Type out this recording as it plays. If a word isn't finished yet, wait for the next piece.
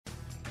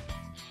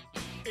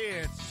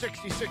It's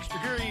 66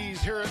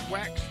 degrees here at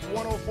Wax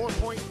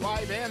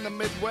 104.5 and the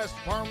Midwest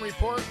Farm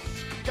Report.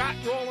 Scott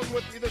rolling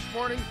with me this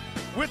morning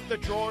with the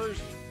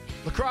chores.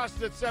 La Crosse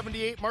is at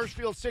 78,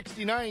 Marshfield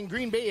 69,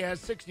 Green Bay has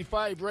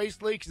 65,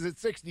 Rice Lakes is at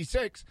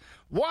 66,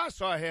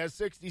 Wausau has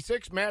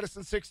 66,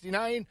 Madison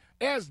 69,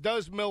 as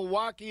does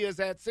Milwaukee is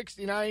at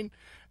 69.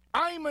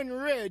 Iman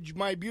Ridge,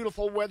 my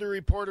beautiful weather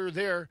reporter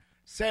there,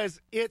 says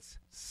it's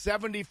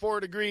 74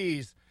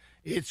 degrees.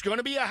 It's going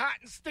to be a hot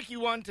and sticky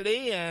one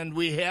today, and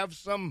we have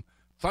some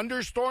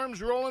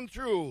thunderstorms rolling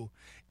through.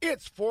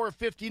 It's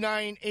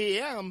 4:59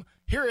 a.m.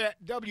 here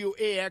at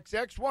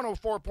WAXX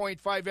 104.5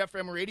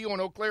 FM radio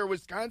in Eau Claire,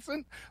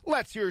 Wisconsin.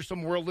 Let's hear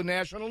some world and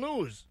national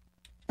news.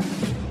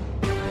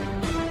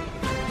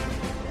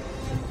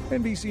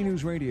 NBC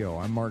News Radio,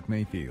 I'm Mark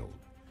Mayfield.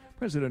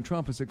 President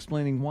Trump is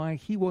explaining why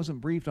he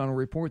wasn't briefed on a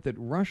report that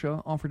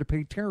Russia offered to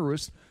pay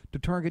terrorists to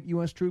target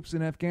U.S. troops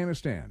in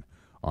Afghanistan.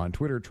 On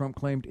Twitter, Trump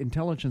claimed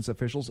intelligence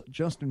officials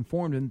just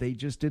informed him they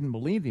just didn't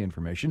believe the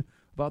information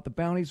about the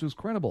bounties was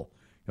credible.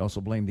 He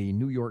also blamed the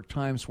New York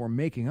Times for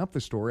making up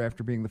the story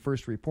after being the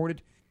first to report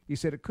it. He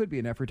said it could be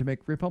an effort to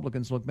make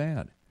Republicans look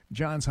bad.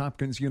 Johns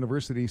Hopkins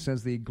University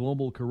says the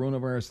global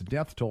coronavirus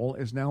death toll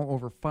is now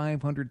over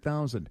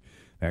 500,000.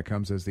 That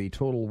comes as the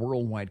total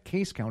worldwide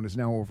case count is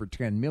now over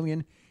 10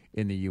 million.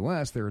 In the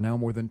U.S., there are now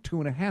more than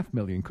 2.5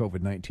 million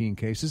COVID-19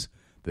 cases.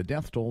 The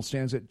death toll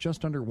stands at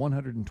just under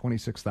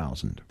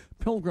 126,000.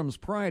 Pilgrim's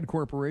Pride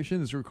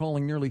Corporation is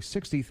recalling nearly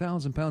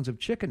 60,000 pounds of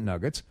chicken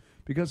nuggets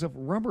because of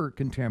rubber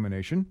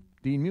contamination.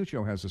 Dean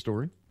Muccio has the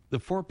story. The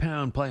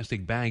 4-pound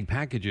plastic bag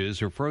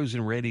packages are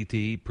frozen ready to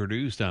eat,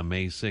 produced on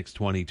May 6,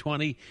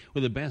 2020,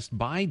 with a best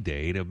buy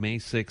date of May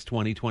 6,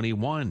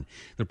 2021.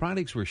 The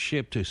products were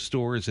shipped to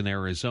stores in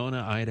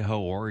Arizona, Idaho,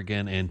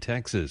 Oregon, and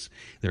Texas.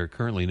 There are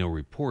currently no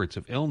reports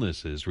of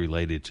illnesses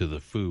related to the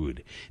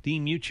food.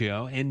 Dean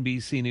Muccio,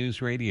 NBC News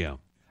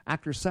Radio.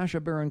 Actor Sacha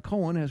Baron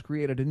Cohen has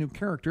created a new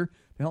character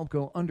to help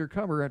go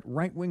undercover at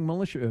right-wing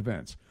militia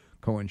events.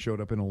 Cohen showed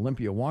up in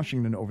Olympia,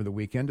 Washington over the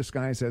weekend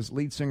disguised as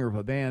lead singer of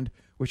a band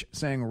which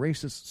sang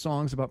racist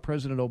songs about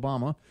President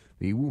Obama,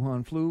 the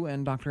Wuhan flu,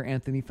 and Dr.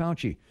 Anthony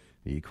Fauci.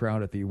 The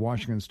crowd at the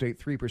Washington State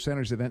 3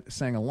 Percenters event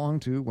sang along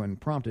to when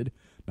prompted.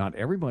 Not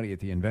everybody at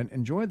the event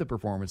enjoyed the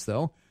performance,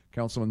 though.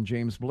 Councilman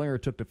James Blair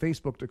took to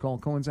Facebook to call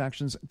Cohen's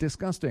actions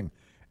disgusting,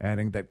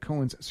 adding that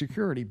Cohen's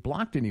security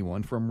blocked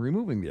anyone from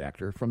removing the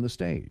actor from the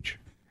stage.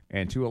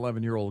 And two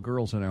 11-year-old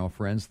girls are now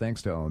friends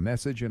thanks to a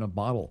message in a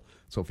bottle.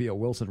 Sophia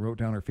Wilson wrote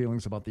down her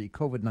feelings about the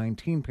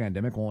COVID-19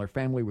 pandemic while her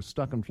family was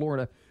stuck in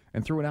Florida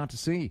and threw it out to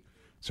sea.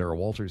 Sarah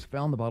Walters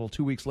found the bottle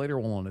 2 weeks later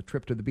while on a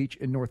trip to the beach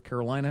in North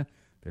Carolina.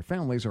 Their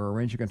families are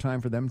arranging a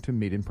time for them to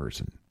meet in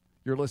person.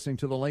 You're listening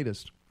to the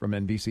latest from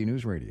NBC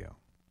News Radio.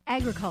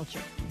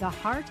 Agriculture, the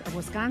heart of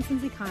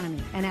Wisconsin's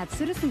economy. And at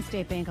Citizens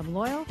State Bank of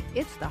Loyal,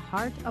 it's the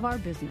heart of our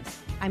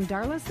business. I'm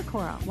Darla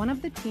Sikora, one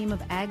of the team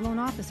of ag loan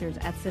officers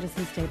at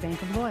Citizens State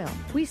Bank of Loyal.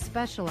 We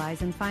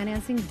specialize in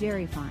financing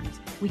dairy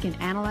farms. We can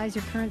analyze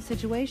your current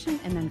situation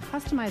and then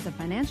customize a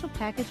financial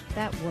package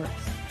that works.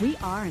 We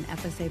are an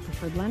FSA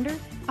preferred lender,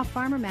 a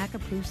Farmer Mac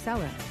approved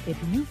seller. If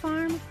you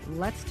farm,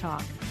 let's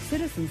talk.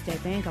 Citizens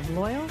State Bank of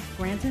Loyal,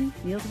 Granton,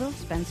 Neillsville,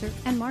 Spencer,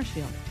 and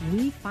Marshfield.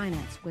 We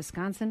finance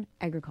Wisconsin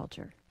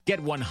agriculture. Get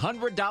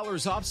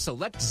 $100 off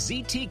select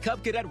ZT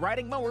Cub Cadet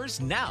riding mowers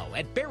now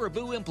at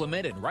Baraboo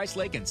Implement in Rice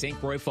Lake and St.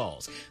 Croix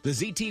Falls. The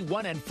ZT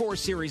 1 and 4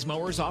 series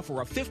mowers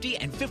offer a 50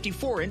 and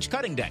 54-inch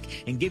cutting deck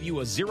and give you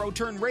a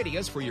zero-turn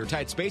radius for your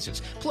tight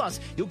spaces. Plus,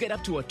 you'll get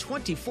up to a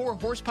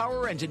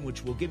 24-horsepower engine,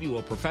 which will give you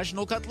a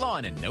professional cut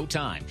lawn in no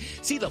time.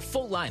 See the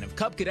full line of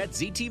Cub Cadet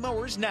ZT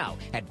mowers now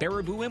at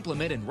Baraboo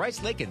Implement in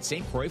Rice Lake and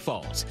St. Croix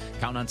Falls.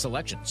 Count on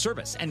selection,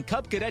 service, and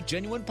Cub Cadet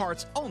genuine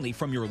parts only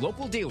from your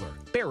local dealer,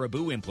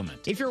 Baraboo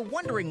Implement. If you're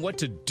wondering what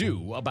to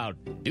do about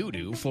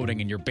doo-doo floating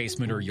in your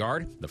basement or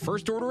yard, the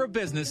first order of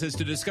business is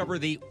to discover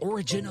the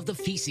origin of the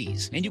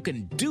feces. And you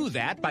can do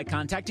that by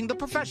contacting the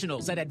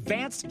professionals at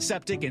Advanced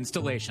Septic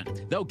Installation.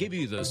 They'll give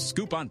you the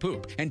scoop on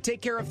poop and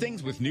take care of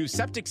things with new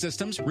septic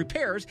systems,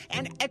 repairs,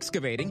 and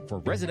excavating for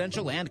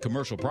residential and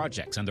commercial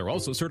projects. And they're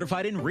also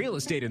certified in real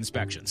estate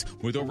inspections.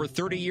 With over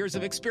 30 years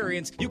of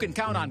experience, you can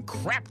count on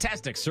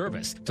craptastic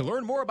service. To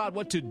learn more about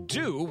what to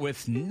do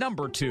with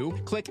number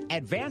 2, click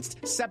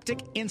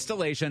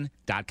AdvancedSepticInstallation.com.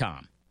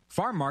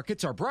 Farm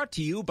markets are brought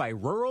to you by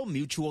Rural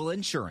Mutual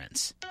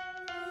Insurance.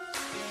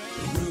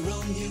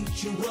 Rural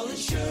Mutual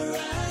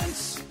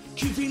Insurance,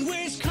 keeping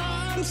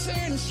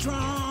Wisconsin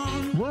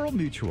strong. Rural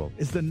Mutual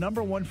is the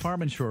 #1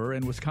 farm insurer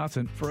in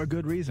Wisconsin for a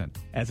good reason.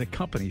 As a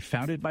company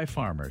founded by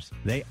farmers,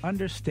 they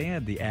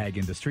understand the ag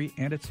industry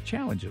and its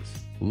challenges.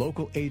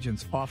 Local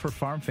agents offer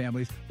farm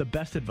families the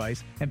best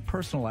advice and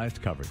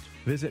personalized coverage.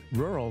 Visit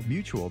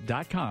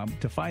ruralmutual.com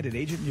to find an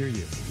agent near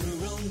you.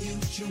 Rural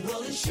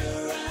Mutual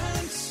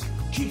Insurance,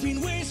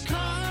 keeping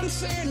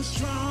Wisconsin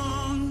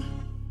strong.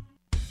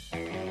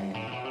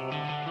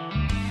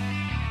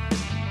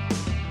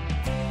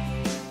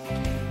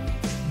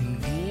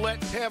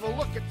 Let's have a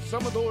look at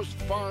some of those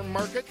farm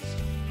markets.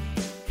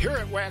 Here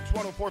at Wax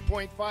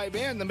 104.5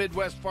 and the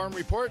Midwest Farm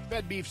Report,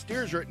 fed beef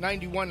steers are at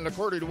 91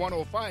 1/4 to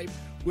 105,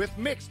 with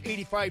mixed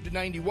 85 to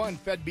 91.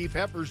 Fed beef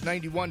heifers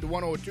 91 to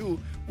 102,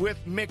 with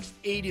mixed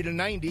 80 to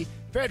 90.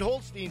 Fed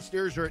Holstein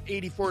steers are at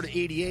 84 to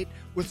 88,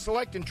 with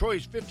select and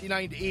choice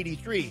 59 to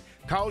 83.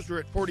 Cows are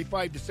at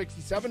 45 to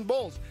 67.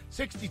 Bulls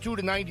 62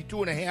 to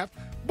 92 and a half.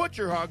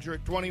 Butcher hogs are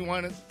at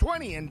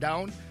 20 and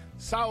down.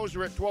 Sows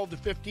are at 12 to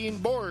 15.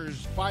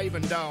 Boars 5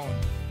 and down.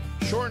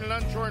 Shorn and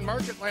unshorn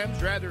market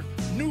lambs, rather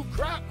new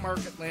crop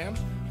market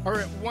lambs, are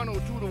at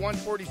 102 to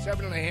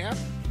 147 and a half.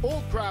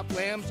 Old crop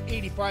lambs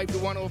 85 to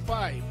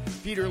 105.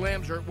 Feeder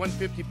lambs are at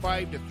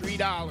 155 to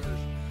 $3.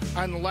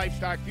 On the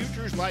livestock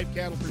futures, live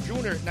cattle for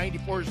June are at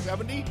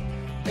 94.70.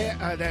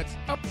 That's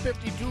up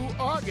 52.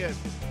 August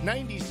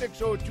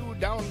 96.02,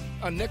 down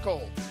a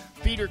nickel.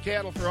 Feeder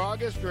cattle for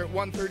August are at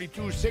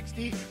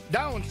 132.60,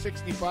 down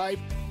 65.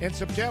 And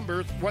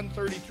September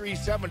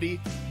 133.70,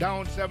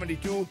 down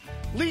 72.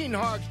 Lean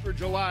hogs for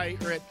July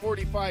are at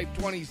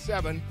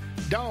 45.27,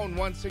 down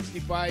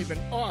 165. And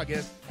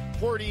August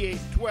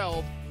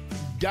 48.12,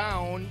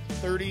 down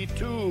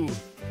 32.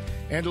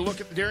 And to look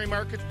at the dairy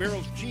markets,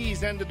 barrels of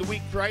cheese ended the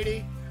week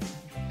Friday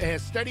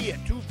steady at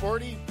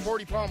 240.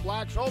 40-pound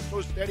blocks also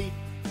steady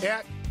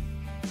at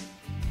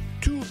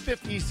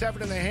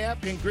 257 and a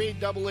half, and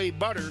grade AA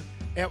butter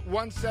at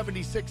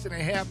 176 and a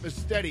half is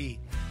steady.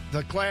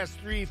 The Class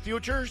 3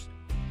 futures,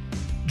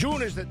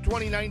 June is at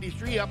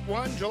 2093 up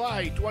 1,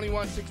 July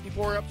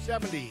 2164 up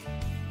 70.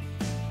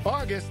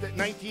 August at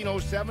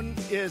 1907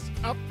 is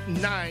up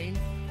 9,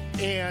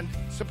 and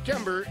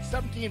September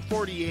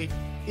 1748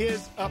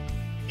 is up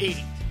 8.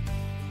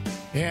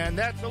 And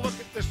that's a look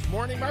at this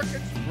morning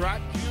markets,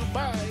 brought to you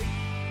by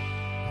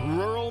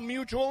Rural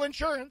Mutual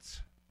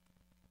Insurance.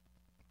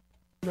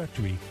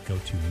 Directory, go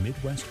to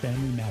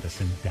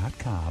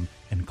MidwestFamilyMedicine.com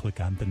and click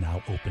on the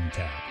Now Open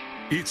tab.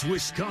 It's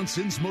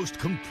Wisconsin's most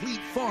complete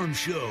farm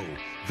show.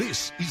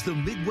 This is the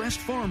Midwest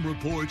Farm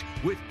Report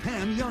with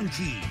Pam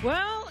Jahnke.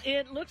 Well,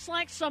 it looks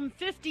like some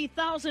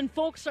 50,000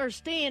 folks are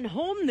staying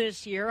home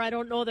this year. I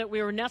don't know that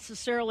we were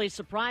necessarily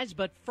surprised,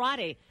 but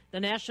Friday, the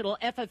National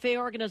FFA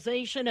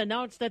organization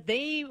announced that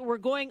they were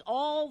going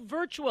all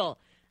virtual.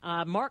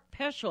 Mark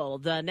Peschel,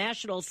 the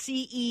national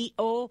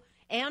CEO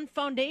and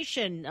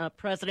foundation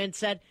president,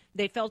 said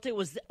they felt it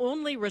was the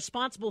only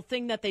responsible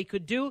thing that they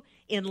could do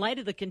in light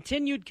of the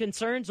continued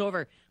concerns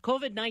over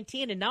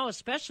COVID-19, and now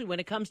especially when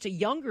it comes to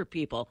younger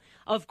people.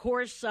 Of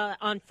course,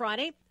 on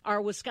Friday,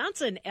 our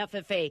Wisconsin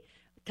FFA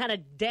kind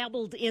of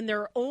dabbled in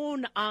their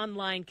own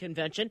online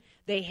convention.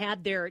 They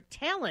had their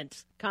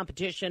talent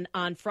competition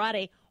on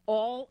Friday,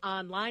 all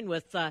online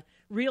with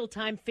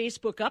real-time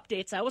Facebook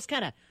updates. That was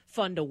kind of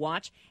fun to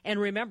watch. And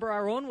remember,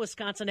 our own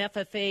Wisconsin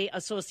FFA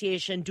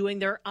Association doing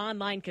their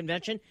online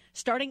convention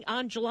starting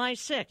on July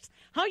 6th.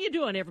 How you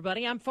doing,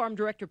 everybody? I'm Farm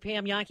Director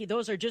Pam Jahnke.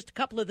 Those are just a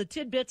couple of the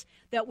tidbits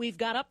that we've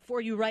got up for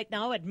you right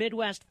now at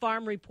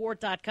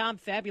MidwestFarmReport.com.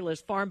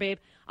 Fabulous Farm Babe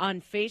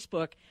on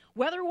Facebook.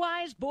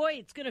 Weather-wise, boy,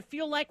 it's going to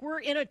feel like we're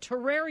in a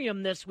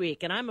terrarium this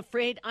week, and I'm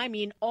afraid I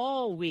mean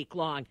all week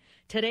long.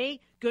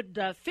 Today, good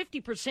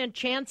 50%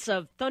 chance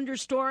of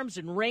thunderstorms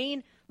and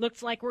rain.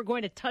 Looks like we're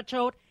going to touch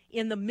out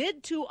in the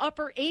mid to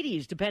upper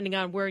 80s, depending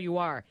on where you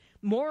are.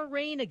 More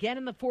rain again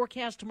in the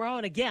forecast tomorrow,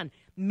 and again,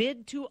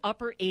 mid to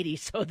upper 80s.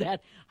 So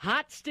that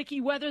hot,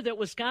 sticky weather that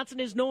Wisconsin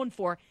is known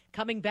for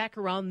coming back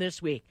around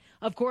this week.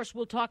 Of course,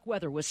 we'll talk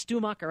weather with Stu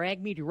Muck, our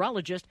ag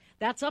meteorologist.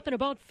 That's up in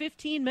about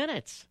 15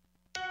 minutes.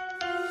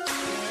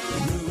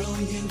 Rural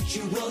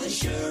Mutual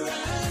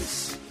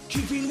Insurance,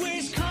 keeping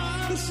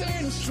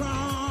Wisconsin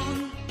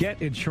strong.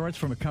 Get insurance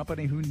from a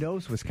company who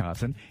knows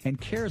Wisconsin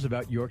and cares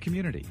about your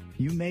community.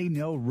 You may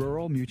know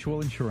Rural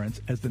Mutual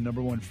Insurance as the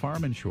 #1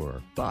 farm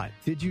insurer, but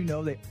did you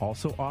know they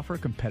also offer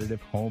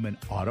competitive home and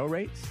auto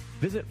rates?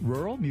 Visit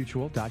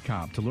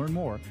ruralmutual.com to learn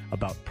more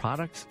about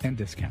products and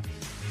discounts.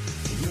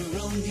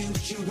 Rural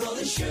Mutual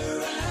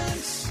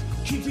Insurance,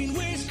 keeping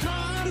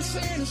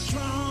Wisconsin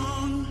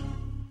strong.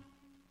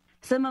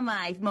 Some of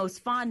my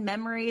most fond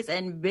memories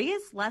and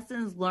biggest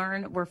lessons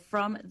learned were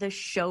from the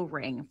show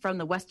ring. From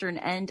the western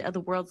end of the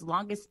world's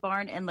longest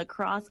barn in La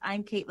Crosse,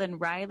 I'm Caitlin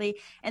Riley,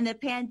 and the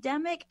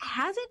pandemic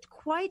hasn't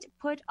quite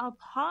put a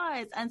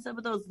pause on some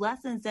of those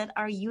lessons that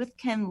our youth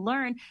can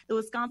learn. The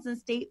Wisconsin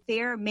State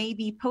Fair may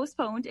be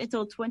postponed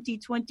until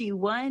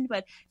 2021,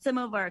 but some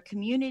of our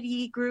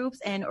community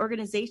groups and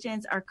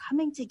organizations are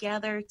coming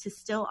together to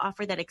still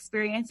offer that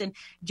experience. And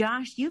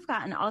Josh, you've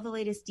gotten all the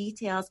latest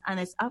details on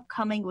this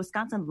upcoming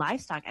Wisconsin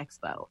Livestock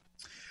Expo.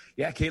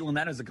 Yeah, Caitlin,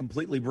 that is a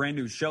completely brand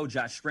new show.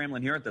 Josh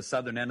Stramlin here at the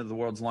southern end of the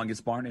world's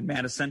longest barn in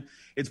Madison.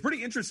 It's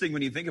pretty interesting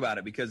when you think about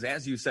it because,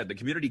 as you said, the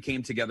community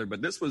came together,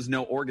 but this was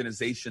no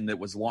organization that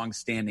was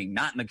long-standing,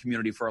 not in the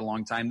community for a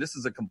long time. This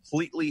is a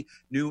completely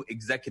new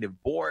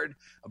executive board,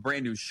 a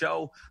brand new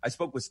show. I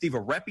spoke with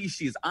Steva Reppe.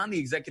 She is on the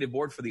executive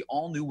board for the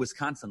all-new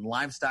Wisconsin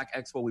Livestock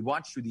Expo. We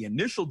watched through the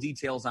initial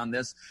details on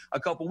this a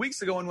couple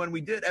weeks ago, and when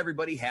we did,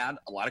 everybody had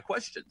a lot of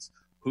questions.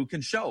 who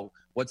can show?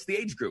 What's the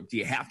age group? Do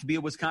you have to be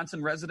a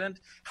Wisconsin resident?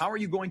 How are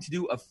you going to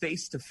do a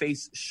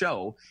face-to-face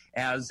show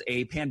as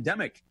a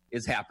pandemic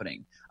is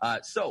happening?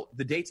 So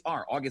the dates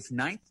are August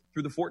 9th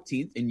through the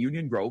 14th in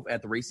Union Grove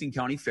at the Racine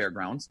County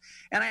Fairgrounds.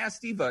 And I asked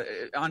Steve,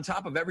 on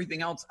top of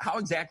everything else, how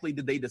exactly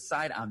did they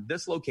decide on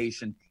this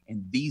location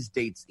and these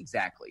dates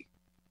exactly?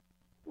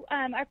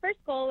 Our first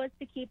goal was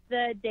to keep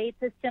the dates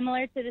as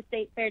similar to the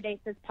state fair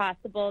dates as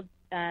possible.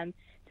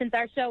 Since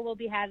our show will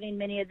be having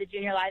many of the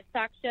junior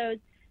livestock shows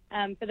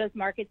for those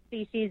market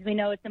species, we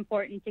know it's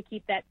important to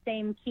keep that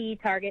same key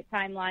target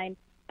timeline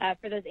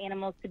for those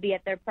animals to be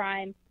at their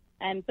prime.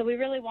 So we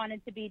really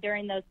wanted to be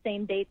during those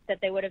same dates that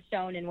they would have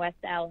shown in West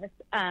Allis.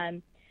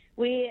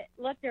 We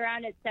looked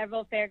around at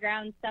several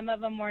fairgrounds. Some of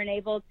them weren't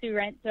able to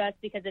rent to us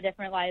because of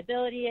different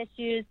liability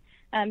issues.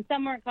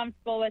 Some weren't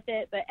comfortable with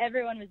it, but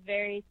everyone was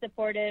very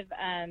supportive.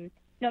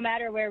 No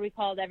matter where we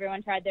called,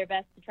 everyone tried their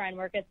best to try and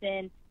work us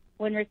in.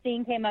 When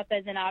Racine came up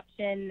as an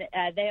option,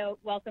 they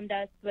welcomed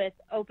us with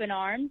open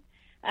arms.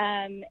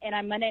 And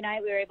on Monday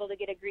night, we were able to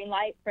get a green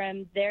light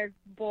from their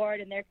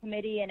board and their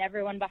committee and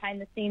everyone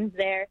behind the scenes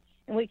there.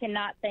 And we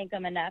cannot thank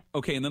them enough.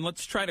 Okay, and then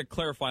let's try to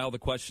clarify all the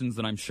questions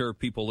that I'm sure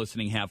people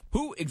listening have.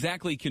 Who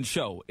exactly can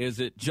show? Is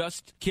it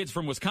just kids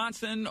from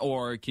Wisconsin,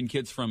 or can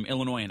kids from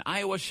Illinois and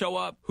Iowa show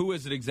up? Who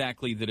is it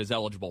exactly that is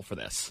eligible for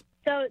this?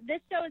 So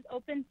this show is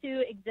open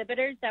to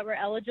exhibitors that were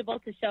eligible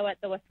to show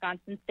at the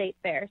Wisconsin State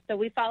Fair. So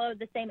we follow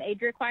the same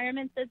age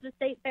requirements as the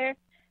State Fair,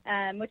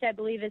 which I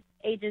believe is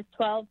ages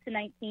 12 to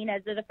 19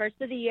 as of the first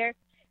of the year.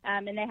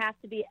 And they have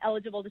to be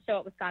eligible to show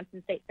at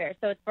Wisconsin State Fair.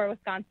 So it's for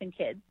Wisconsin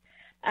kids.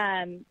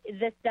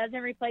 This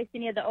doesn't replace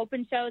any of the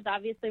open shows.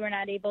 Obviously, we're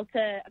not able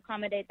to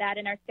accommodate that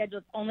in our schedule.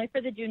 It's only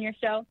for the junior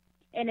show,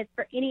 and it's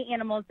for any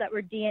animals that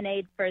were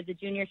DNA'd for the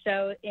junior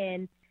show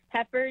in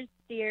heifers,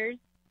 steers,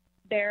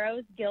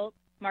 barrows, gilts,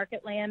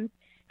 market lambs,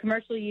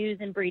 commercial ewes,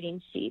 and breeding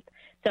sheep.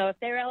 So if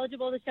they're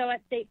eligible to show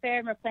at State Fair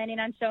and we're planning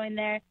on showing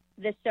there,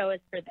 this show is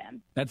for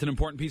them. That's an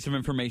important piece of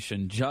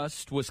information.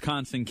 Just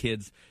Wisconsin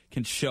kids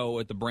can show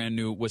at the brand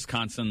new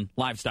Wisconsin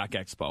Livestock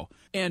Expo.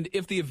 And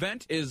if the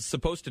event is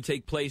supposed to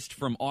take place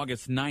from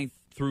August 9th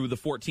through the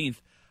 14th,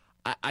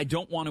 I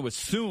don't want to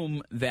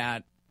assume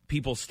that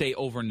people stay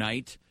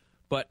overnight,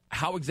 but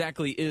how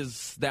exactly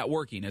is that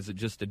working? Is it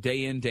just a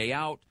day in, day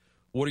out?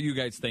 What are you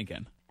guys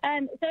thinking?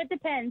 So it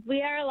depends.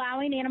 We are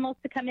allowing animals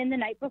to come in the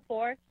night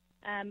before.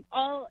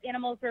 All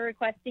animals we're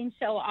requesting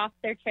show off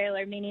their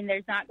trailer, meaning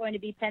there's not going to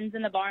be pens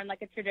in the barn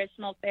like a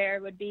traditional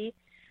fair would be.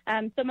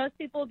 So most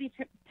people will be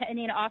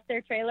penning off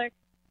their trailer.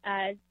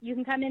 You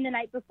can come in the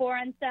night before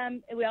on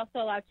some. We also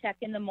allow check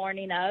in the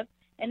morning of,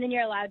 and then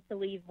you're allowed to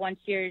leave once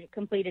you're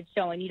completed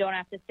showing. You don't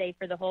have to stay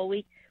for the whole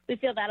week. We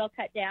feel that'll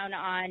cut down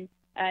on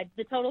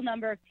the total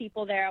number of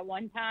people there at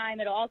one time.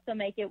 It'll also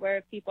make it where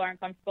if people aren't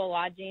comfortable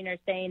lodging or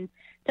staying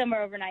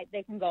somewhere overnight,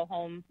 they can go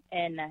home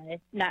and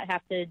not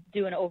have to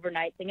do an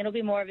overnight thing. It'll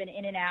be more of an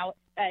in-and-out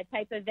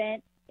type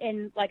event.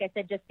 And like I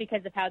said, just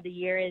because of how the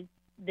year is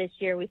this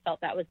year, we felt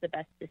that was the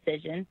best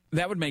decision.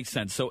 That would make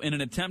sense. So in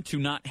an attempt to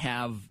not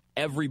have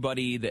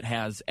everybody that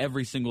has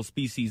every single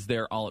species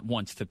there all at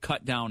once, to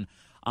cut down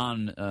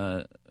on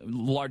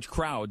large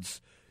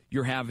crowds,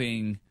 you're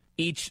having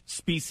each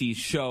species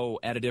show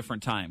at a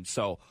different time.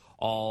 So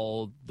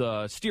all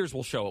the steers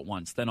will show at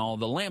once, then all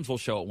the lambs will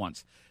show at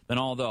once, then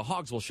all the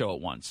hogs will show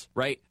at once,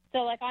 right? So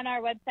like on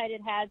our website,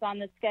 it has on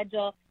the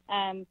schedule,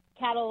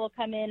 cattle will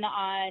come in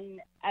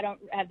on, I don't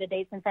have the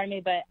dates in front of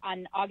me, but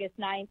on August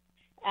 9th.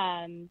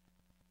 And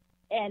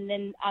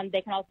then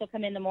they can also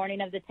come in the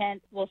morning of the 10th.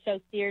 We'll show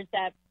steers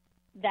that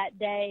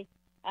day.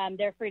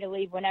 They're free to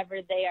leave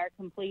whenever they are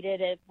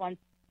completed once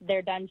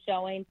they're done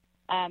showing.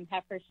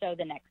 Heifers show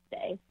the next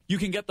day. You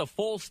can get the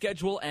full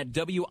schedule at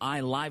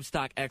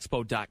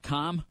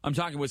WILivestockExpo.com. I'm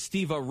talking with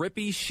Steva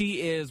Rippey. She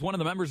is one of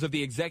the members of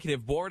the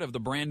executive board of the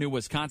brand new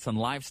Wisconsin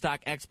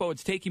Livestock Expo.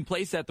 It's taking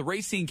place at the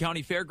Racine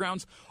County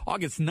Fairgrounds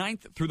August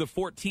 9th through the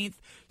 14th.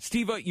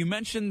 Steva, you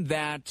mentioned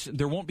that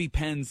there won't be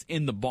pens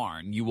in the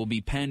barn. You will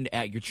be penned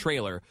at your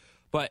trailer,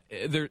 but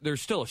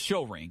there's still a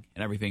show ring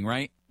and everything,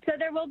 right? So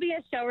there will be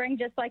a show ring,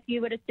 just like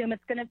you would assume.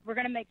 We're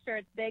gonna make sure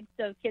it's big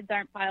so kids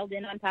aren't piled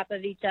in on top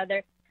of each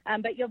other.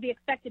 But you'll be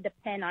expected to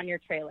pen on your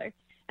trailer.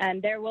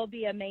 There will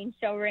be a main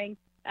show ring.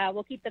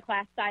 We'll keep the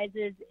class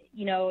sizes,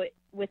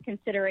 with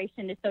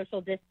consideration to social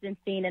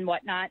distancing and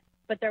whatnot.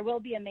 But there will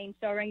be a main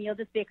show ring. You'll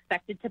just be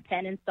expected to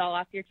pen and stall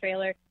off your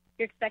trailer.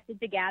 You're expected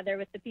to gather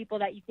with the people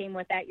that you came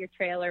with at your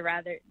trailer.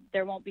 Rather,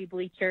 there won't be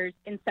bleachers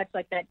and such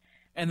like that.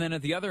 And then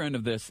at the other end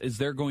of this, is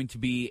there going to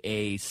be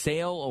a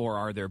sale, or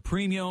are there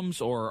premiums,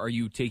 or are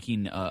you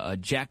taking a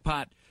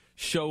jackpot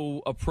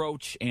show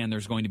approach and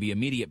there's going to be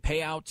immediate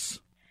payouts?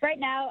 Right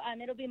now,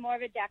 it'll be more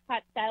of a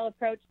jackpot-style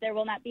approach. There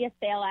will not be a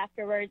sale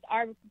afterwards.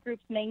 Our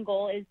group's main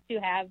goal is to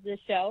have the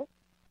show.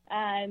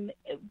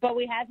 But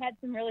we have had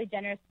some really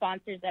generous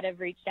sponsors that have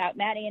reached out.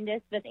 Matt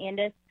Andis with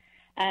Andis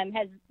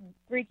has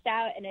reached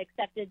out and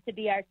accepted to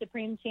be our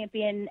Supreme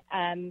Champion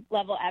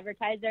level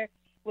advertiser.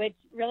 which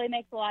really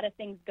makes a lot of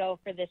things go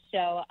for this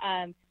show.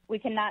 We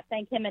cannot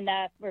thank him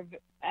enough.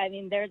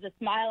 There's a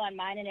smile on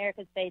mine and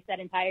Erica's face that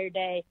entire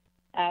day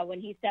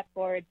when he stepped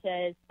forward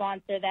to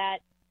sponsor that.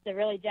 It's a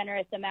really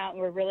generous amount,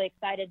 and we're really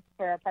excited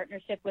for our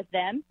partnership with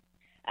them.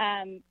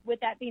 With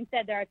that being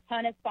said, there are a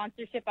ton of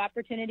sponsorship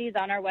opportunities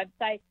on our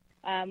website.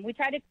 We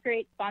try to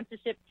create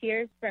sponsorship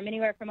tiers from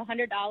anywhere from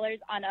 $100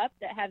 on up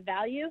that have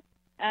value.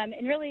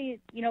 And really,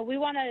 we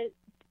want to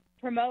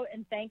promote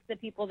and thank the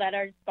people that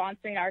are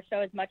sponsoring our show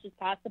as much as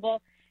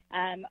possible.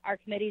 Our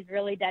committee is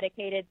really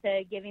dedicated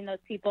to giving those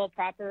people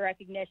proper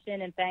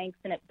recognition and thanks,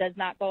 and it does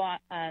not go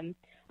on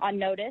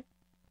unnoticed.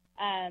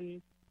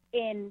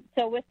 And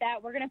so with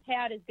that, we're going to pay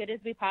out as good as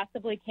we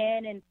possibly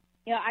can. And,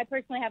 I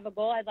personally have a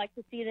goal. I'd like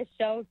to see this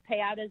show pay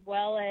out as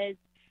well as,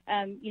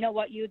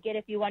 what you would get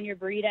if you won your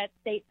breed at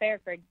State Fair,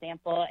 for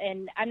example.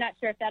 And I'm not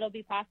sure if that'll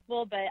be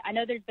possible, but I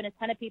know there's been a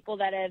ton of people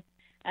that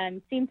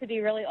have seemed to be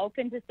really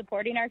open to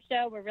supporting our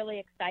show. We're really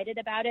excited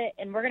about it,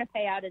 and we're going to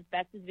pay out as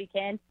best as we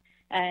can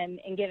and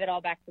give it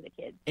all back to the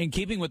kids. In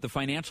keeping with the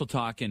financial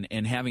talk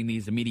and having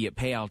these immediate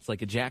payouts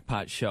like a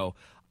jackpot show,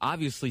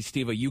 obviously,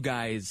 Steva, you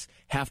guys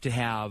have to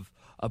have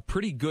a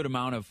pretty good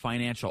amount of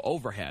financial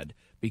overhead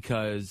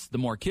because the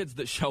more kids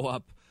that show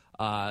up,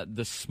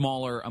 the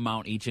smaller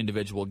amount each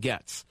individual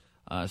gets.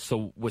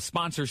 So with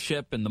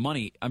sponsorship and the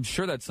money, I'm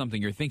sure that's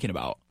something you're thinking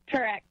about.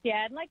 Correct,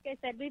 yeah. And like I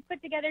said, we've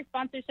put together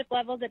sponsorship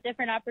levels at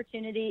different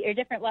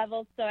different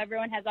levels, so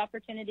everyone has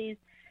opportunities.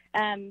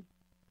 And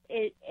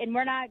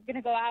we're not going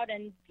to go out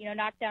and,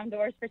 knock down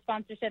doors for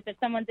sponsorship. If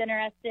someone's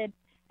interested,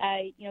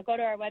 go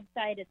to our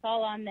website. It's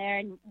all on there,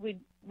 and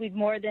we'd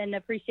more than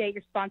appreciate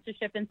your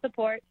sponsorship and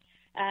support.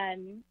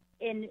 And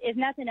if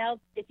nothing else,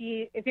 if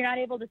you're not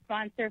able to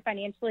sponsor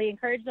financially,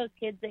 encourage those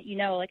kids that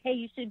like, hey,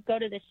 you should go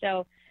to this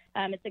show.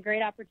 It's a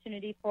great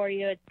opportunity for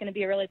you. It's going to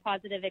be a really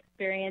positive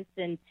experience,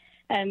 and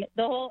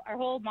our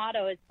whole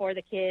motto is for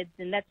the kids,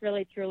 and that's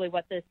really truly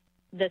what this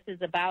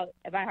is about.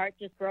 My heart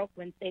just broke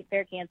when State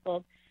Fair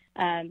canceled.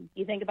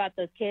 You think about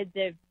those kids.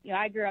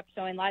 I grew up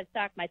showing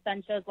livestock. My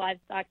son shows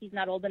livestock. He's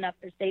not old enough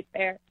for State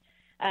Fair,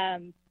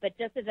 but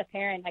just as a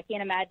parent, I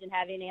can't imagine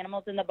having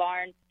animals in the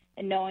barn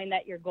and knowing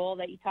that your goal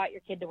that you taught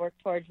your kid to work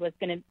towards was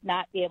going to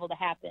not be able to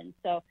happen.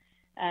 So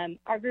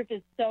our group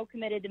is so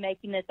committed to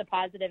making this a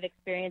positive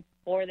experience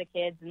for the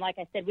kids. And like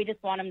I said, we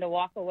just want them to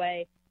walk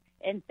away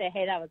and say,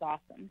 hey, that was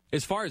awesome.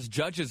 As far as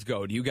judges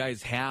go, do you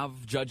guys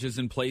have judges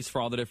in place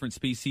for all the different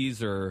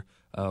species, or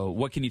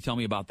what can you tell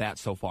me about that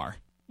so far?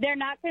 They're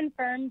not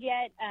confirmed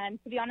yet.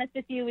 To be honest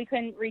with you, we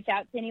couldn't reach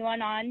out to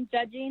anyone on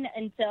judging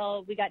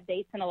until we got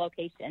dates and a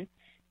location.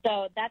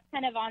 So that's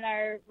kind of on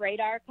our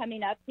radar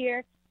coming up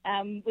here.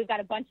 We've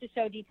got a bunch of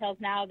show details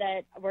now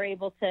that we're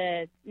able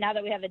to, now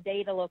that we have a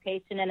date, a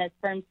location, and a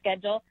firm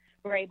schedule,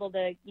 we're able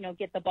to,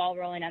 get the ball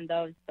rolling on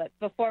those. But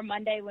before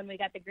Monday, when we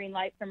got the green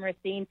light from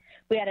Racine,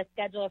 we had a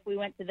schedule if we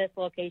went to this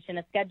location,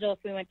 a schedule if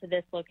we went to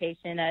this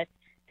location, a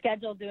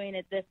schedule doing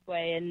it this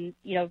way, and,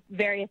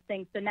 various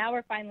things. So now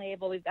we're finally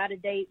able, we've got a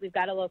date, we've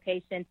got a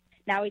location.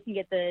 Now we can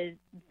get the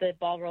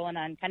ball rolling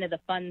on kind of the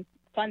fun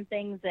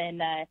things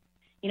and,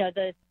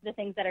 the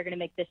things that are going to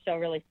make this show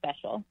really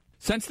special.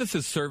 Since this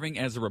is serving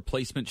as a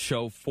replacement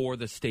show for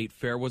the State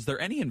Fair, was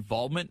there any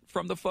involvement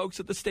from the folks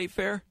at the State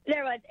Fair?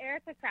 There was.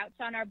 Erica Crouch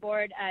on our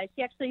board.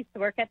 She actually used to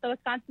work at the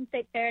Wisconsin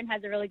State Fair and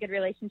has a really good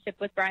relationship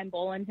with Brian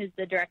Bolin, who's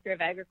the Director of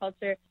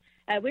Agriculture.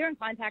 We were in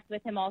contact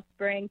with him all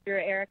spring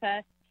through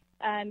Erica,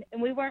 and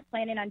we weren't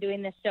planning on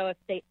doing this show if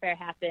State Fair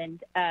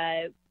happened.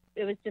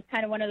 It was just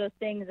kind of one of those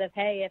things of,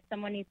 hey, if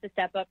someone needs to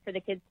step up for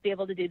the kids to be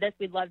able to do this,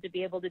 we'd love to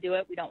be able to do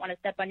it. We don't want to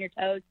step on your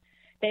toes.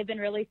 They've been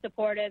really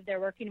supportive. They're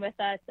working with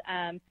us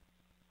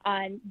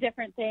on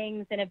different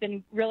things and have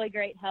been really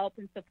great help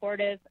and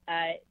supportive.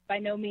 By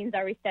no means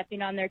are we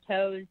stepping on their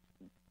toes.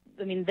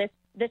 I mean, this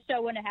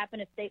show wouldn't have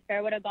happened if State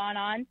Fair would have gone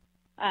on.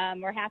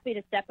 We're happy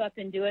to step up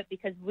and do it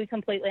because we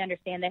completely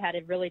understand they had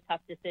a really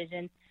tough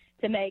decision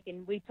to make,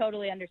 and we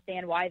totally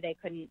understand why they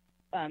couldn't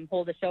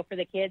hold a show for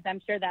the kids.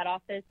 I'm sure that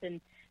office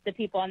and the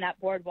people on that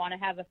board want to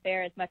have a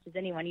fair as much as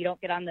anyone. You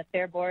don't get on the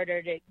fair board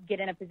or to get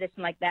in a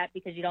position like that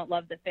because you don't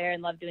love the fair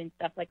and love doing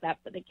stuff like that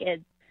for the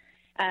kids.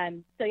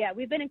 So, yeah,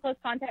 we've been in close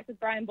contact with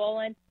Brian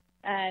Bolin.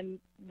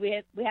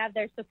 We have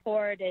their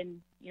support, and,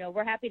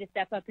 we're happy to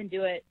step up and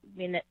do it. I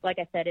mean, like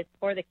I said, it's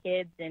for the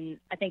kids, and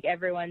I think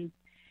everyone's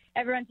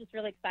just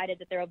really excited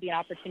that there will be an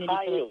opportunity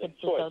for the kids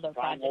to show their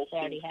projects they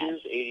already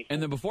have.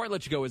 And then before I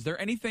let you go, is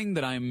there anything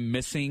that I'm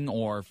missing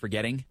or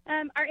forgetting?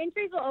 Our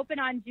entries will open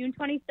on June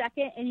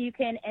 22nd, and you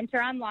can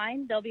enter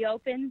online. They'll be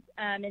open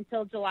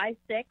until July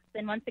 6th,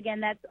 and once again,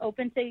 that's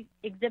open to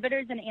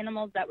exhibitors and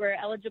animals that were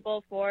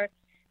eligible for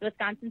the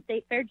Wisconsin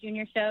State Fair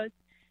Junior Shows.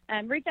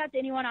 Reach out to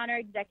anyone on our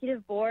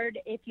executive board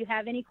if you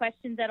have any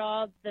questions at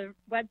all. The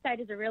website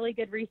is a really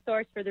good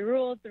resource for the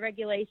rules, the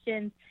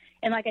regulations,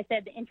 and like I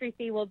said, the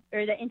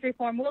entry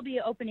form will be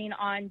opening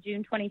on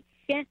June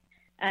 22nd.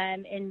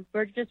 And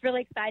we're just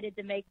really excited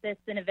to make this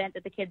an event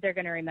that the kids are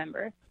going to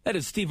remember. That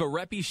is Steve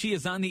Arepi. She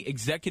is on the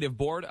executive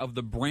board of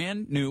the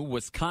brand new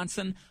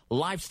Wisconsin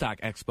Livestock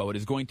Expo. It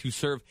is going to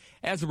serve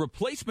as a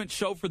replacement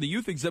show for the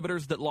youth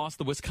exhibitors that lost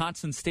the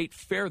Wisconsin State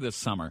Fair this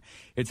summer.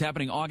 It's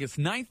happening August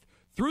 9th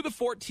through the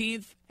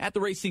 14th at the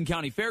Racine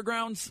County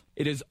Fairgrounds.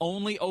 It is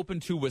only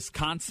open to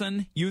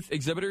Wisconsin youth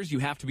exhibitors. You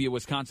have to be a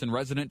Wisconsin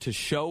resident to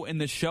show in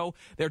this show.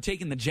 They're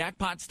taking the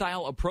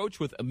jackpot-style approach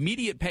with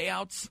immediate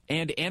payouts,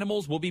 and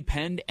animals will be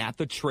penned at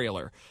the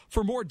trailer.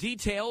 For more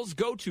details,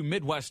 go to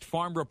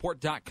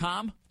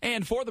MidwestFarmReport.com.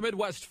 And for the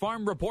Midwest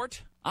Farm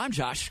Report, I'm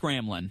Josh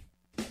Scramlin.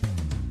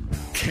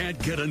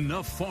 Can't get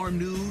enough farm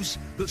news?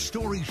 The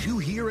stories you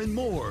hear and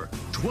more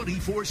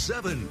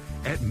 24/7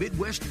 at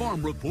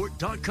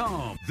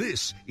MidwestFarmReport.com.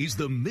 This is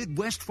the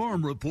Midwest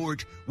Farm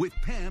Report with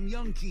Pam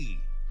Youngkey.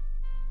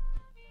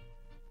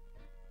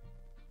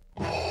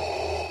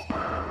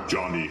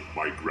 Johnny,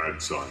 my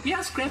grandson.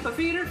 Yes, Grandpa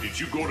Peter? Did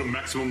you go to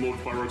Maximum Load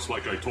Fireworks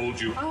like I told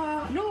you?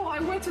 No, I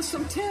went to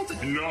some tent.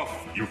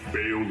 Enough! You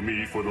failed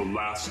me for the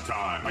last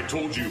time. I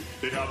told you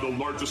they have the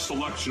largest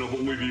selection of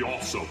only the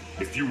awesome.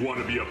 If you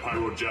want to be a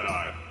Pyro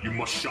Jedi, you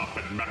must shop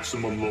at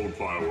Maximum Load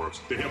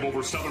Fireworks. They have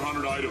over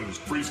 700 items,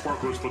 free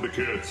sparklers for the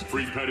kids,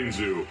 free petting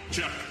zoo.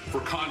 Check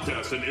for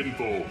contests and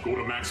info. Go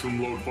to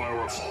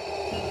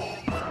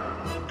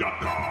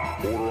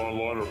MaximumLoadFireworks.com. Order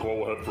online or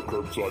call ahead for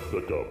curbside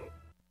pickup.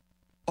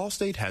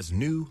 Allstate has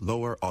new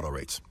lower auto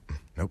rates.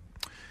 Nope.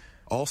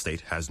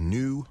 Allstate has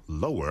new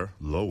lower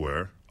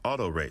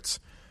auto rates.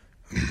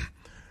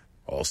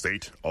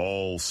 Allstate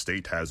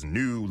has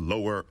new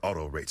lower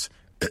auto rates.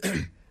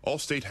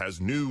 Allstate has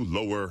new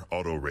lower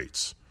auto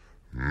rates.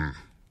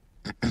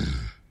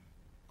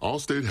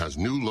 Allstate has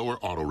new lower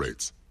auto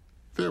rates.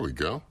 There we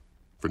go.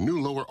 For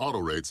new lower auto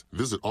rates,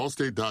 visit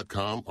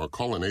Allstate.com or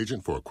call an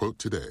agent for a quote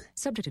today.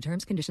 Subject to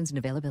terms, conditions, and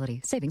availability.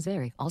 Savings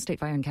vary. Allstate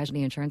Fire and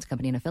Casualty Insurance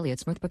Company and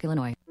Affiliates, Northbrook,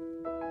 Illinois.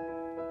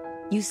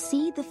 You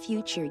see the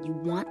future you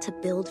want to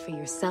build for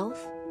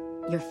yourself,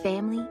 your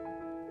family,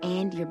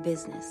 and your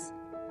business.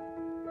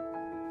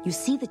 You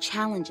see the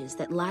challenges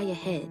that lie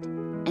ahead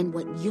and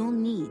what you'll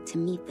need to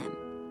meet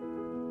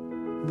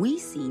them. We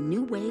see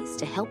new ways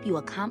to help you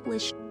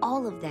accomplish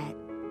all of that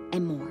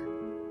and more.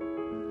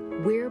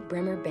 We're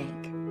Bremer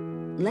Bank.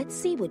 Let's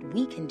see what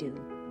we can do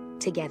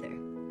together.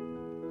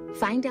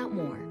 Find out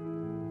more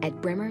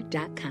at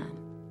bremer.com.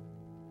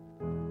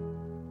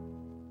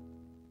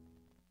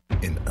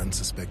 An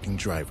unsuspecting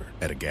driver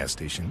at a gas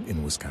station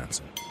in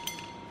Wisconsin.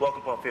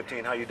 Welcome, Pump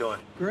 15. How you doing?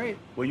 Great.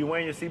 Were you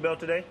wearing your seatbelt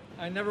today?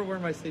 I never wear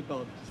my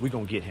seatbelt. We're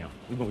going to get him.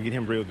 We're going to get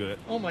him real good.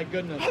 Oh, my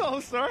goodness. Hello,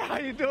 sir. How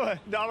you doing?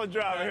 Donald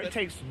Driver. It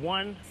takes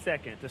 1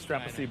 second to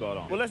strap a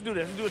seatbelt on. Well, let's do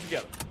this. Let's do it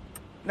together.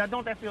 Now,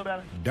 don't that feel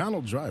better?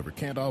 Donald Driver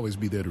can't always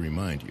be there to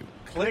remind you.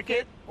 Click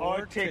it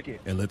or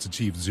ticket. And let's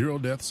achieve 0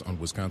 deaths on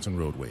Wisconsin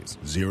roadways.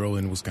 0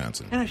 in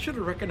Wisconsin. And I should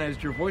have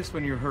recognized your voice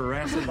when you're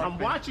harassing. I'm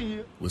watching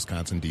you.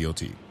 Wisconsin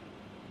DOT.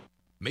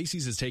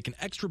 Macy's has taken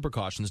extra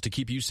precautions to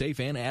keep you safe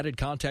and added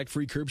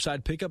contact-free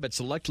curbside pickup at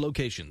select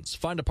locations.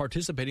 Find a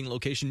participating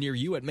location near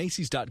you at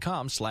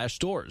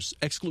Macys.com/stores.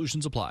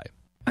 Exclusions apply.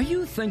 Are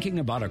you thinking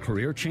about a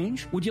career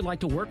change? Would you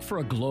like to work for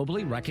a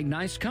globally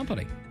recognized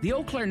company? The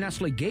Eau Claire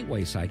Nestle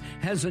Gateway site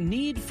has a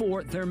need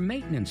for their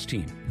maintenance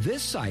team.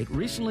 This site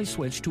recently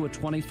switched to a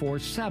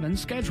 24/7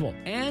 schedule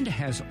and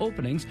has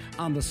openings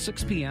on the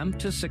 6 p.m.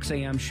 to 6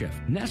 a.m. shift.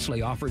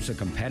 Nestle offers a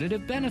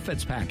competitive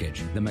benefits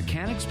package. The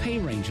mechanics' pay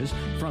ranges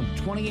from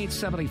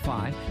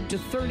 $28.75 to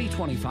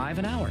 $30.25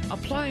 an hour.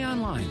 Apply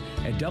online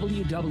at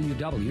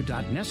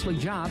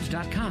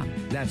www.nestlejobs.com.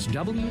 That's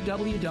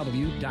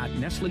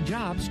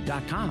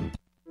www.nestlejobs.com.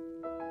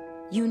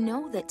 You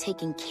know that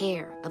taking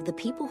care of the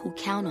people who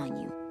count on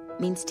you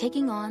means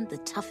taking on the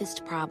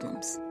toughest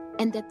problems,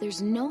 and that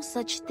there's no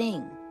such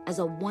thing as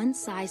a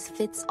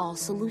one-size-fits-all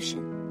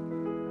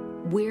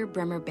solution. We're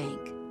Bremer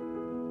Bank.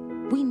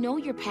 We know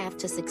your path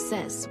to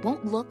success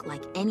won't look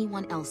like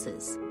anyone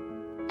else's,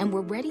 and we're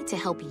ready to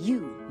help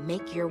you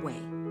make your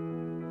way.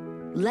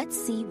 Let's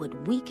see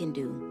what we can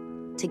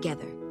do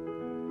together.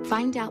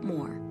 Find out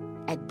more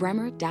at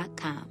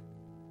bremer.com.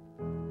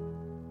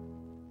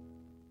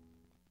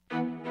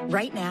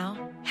 Right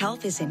now,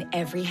 health is in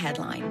every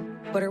headline.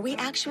 But are we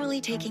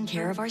actually taking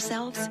care of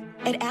ourselves?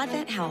 At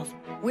Advent Health,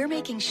 we're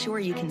making sure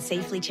you can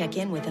safely check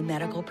in with a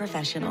medical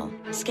professional.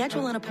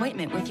 Schedule an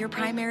appointment with your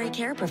primary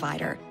care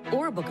provider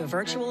or book a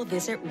virtual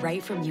visit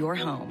right from your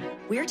home.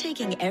 We're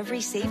taking every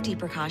safety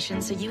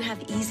precaution so you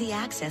have easy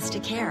access to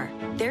care.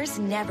 There's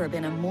never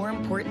been a more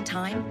important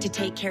time to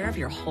take care of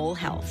your whole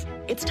health.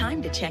 It's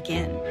time to check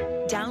in.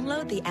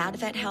 Download the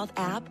Advent Health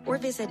app or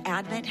visit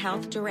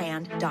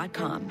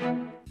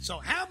adventhealthdurand.com. So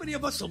how many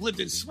of us have lived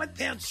in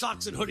sweatpants,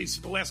 socks, and hoodies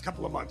for the last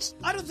couple of months?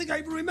 I don't think I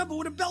even remember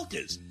what a belt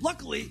is.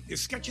 Luckily,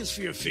 there's Skechers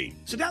for your feet.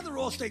 So now they're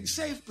all staying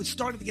safe, but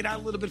starting to get out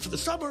a little bit for the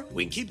summer,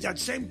 we can keep that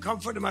same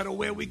comfort no matter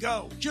where we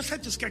go. Just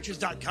head to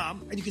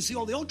Skechers.com, and you can see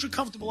all the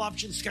ultra-comfortable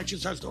options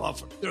Skechers has to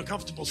offer. There are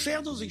comfortable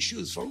sandals and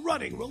shoes for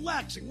running,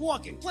 relaxing,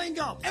 walking, playing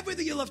golf,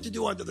 everything you love to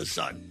do under the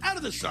sun, out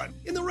of the sun,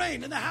 in the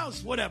rain, in the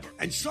house, whatever.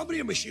 And so many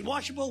are machine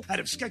washable out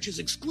of Skechers'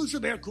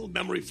 exclusive air-cooled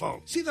memory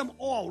foam. See them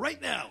all right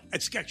now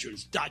at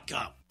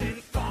Skechers.com.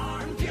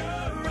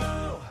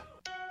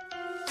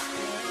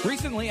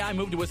 Recently, I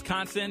moved to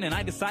Wisconsin, and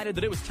I decided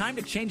that it was time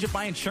to change up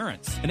my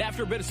insurance. And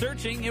after a bit of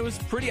searching, it was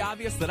pretty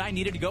obvious that I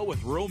needed to go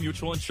with Rural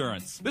Mutual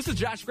Insurance. This is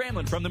Josh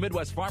Gramlin from the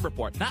Midwest Farm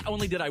Report. Not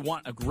only did I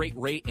want a great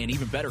rate and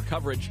even better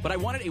coverage, but I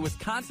wanted a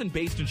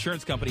Wisconsin-based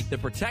insurance company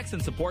that protects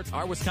and supports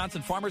our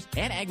Wisconsin farmers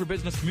and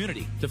agribusiness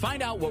community. To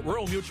find out what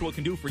Rural Mutual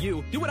can do for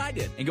you, do what I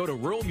did and go to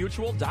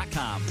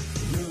ruralmutual.com.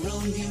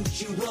 Rural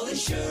Mutual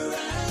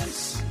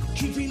Insurance,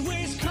 keeping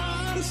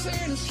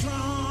Wisconsin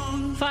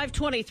strong.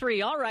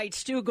 5:23. All right,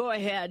 Stu, go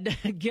ahead.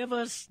 Give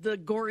us the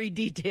gory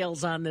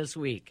details on this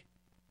week.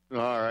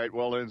 All right.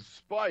 Well, in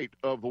spite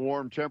of the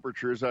warm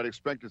temperatures, I'd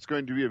expect it's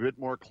going to be a bit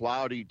more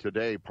cloudy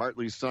today.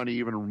 Partly sunny,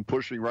 even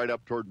pushing right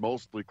up toward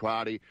mostly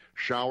cloudy.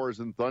 Showers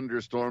and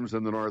thunderstorms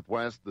in the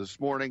northwest this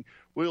morning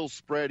will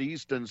spread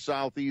east and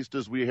southeast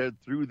as we head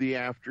through the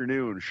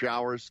afternoon.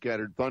 Showers,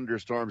 scattered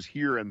thunderstorms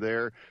here and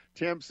there.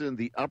 Temps in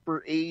the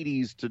upper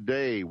 80s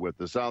today with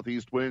the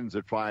southeast winds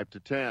at 5 to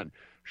 10.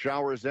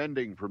 Showers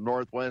ending from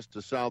northwest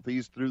to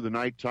southeast through the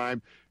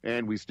nighttime,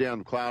 and we stay on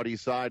the cloudy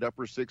side,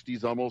 upper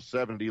 60s, almost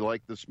 70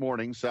 like this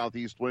morning.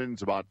 Southeast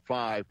winds about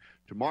 5.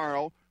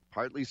 Tomorrow,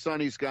 partly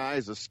sunny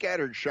skies, a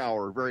scattered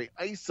shower, very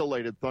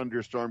isolated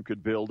thunderstorm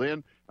could build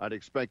in. I'd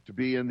expect to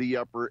be in the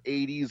upper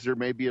 80s or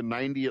maybe a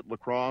 90 at La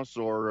Crosse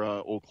or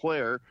Eau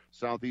Claire.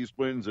 Southeast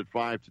winds at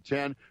 5 to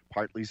 10.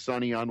 Partly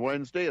sunny on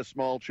Wednesday, a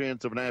small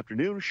chance of an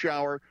afternoon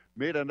shower,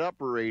 mid and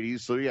upper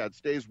 80s. So, yeah, it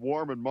stays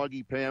warm and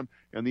muggy, Pam,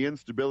 and the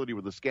instability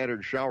with the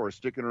scattered shower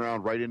sticking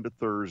around right into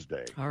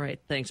Thursday. All right.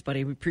 Thanks,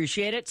 buddy. We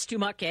appreciate it. Stu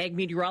Muck, ag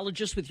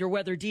meteorologist with your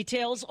weather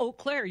details. Eau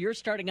Claire, you're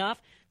starting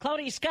off.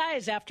 Cloudy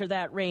skies after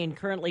that rain,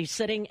 currently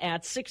sitting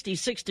at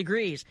 66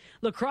 degrees.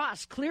 La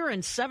Crosse, clear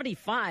and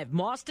 75.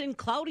 Mauston,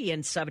 cloudy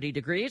and 70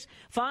 degrees.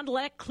 Fond du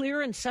Lac,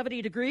 clear and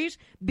 70 degrees.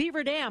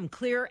 Beaver Dam,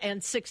 clear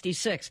and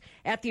 66.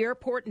 At the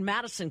airport in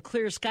Madison,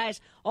 clear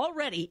skies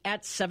already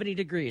at 70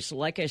 degrees. So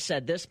like I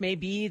said, this may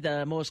be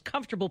the most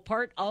comfortable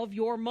part of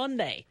your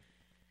Monday.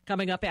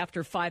 Coming up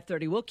after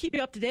 5:30, we'll keep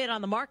you up to date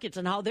on the markets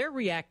and how they're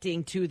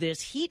reacting to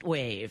this heat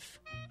wave.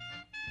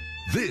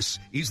 This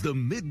is the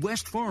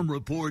Midwest Farm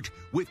Report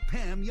with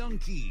Pam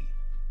Youngkey.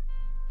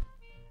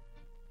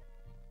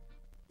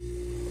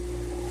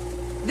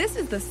 This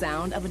is the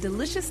sound of a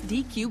delicious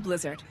DQ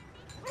Blizzard.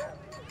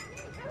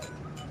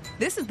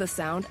 This is the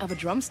sound of a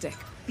drumstick,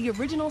 the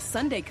original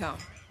Sunday cone.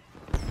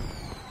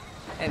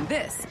 And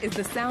this is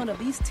the sound of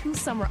these two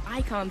summer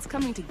icons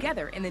coming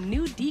together in the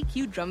new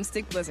DQ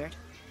Drumstick Blizzard.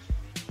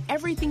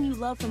 Everything you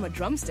love from a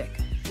drumstick,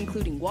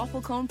 including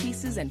waffle cone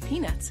pieces and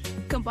peanuts,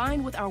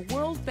 combined with our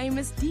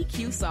world-famous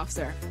DQ soft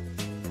serve.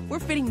 We're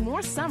fitting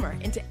more summer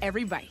into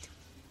every bite.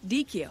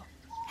 DQ.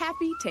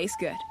 Happy tastes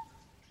good.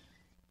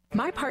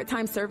 My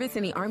part-time service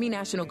in the Army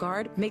National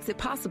Guard makes it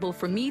possible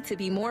for me to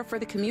be more for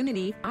the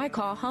community I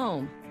call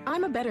home.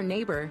 I'm a better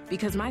neighbor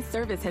because my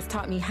service has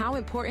taught me how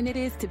important it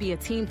is to be a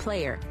team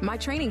player. My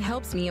training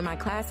helps me in my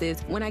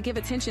classes when I give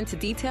attention to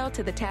detail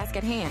to the task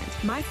at hand.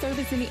 My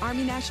service in the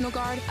Army National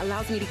Guard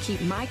allows me to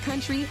keep my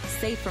country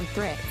safe from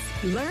threats.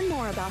 Learn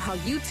more about how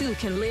you too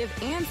can live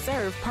and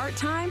serve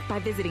part-time by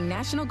visiting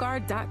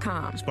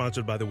NationalGuard.com.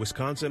 Sponsored by the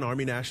Wisconsin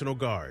Army National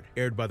Guard.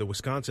 Aired by the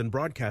Wisconsin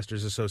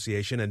Broadcasters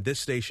Association and this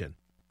station.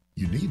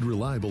 You need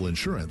reliable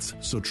insurance,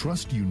 so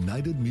trust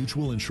United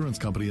Mutual Insurance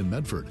Company in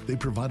Medford. They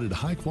provided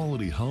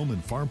high-quality home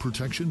and farm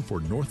protection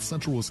for north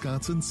central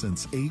Wisconsin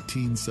since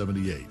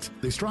 1878.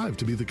 They strive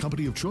to be the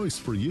company of choice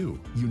for you.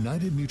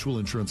 United Mutual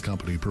Insurance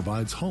Company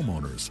provides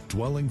homeowners,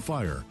 dwelling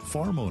fire,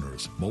 farm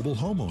owners, mobile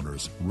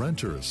homeowners,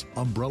 renters,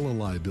 umbrella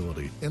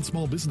liability, and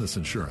small business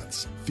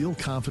insurance. Feel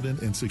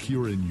confident and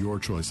secure in your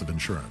choice of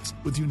insurance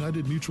with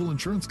United Mutual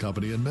Insurance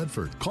Company in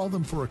Medford. Call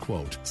them for a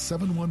quote,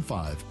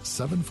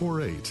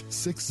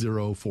 715-748-6040.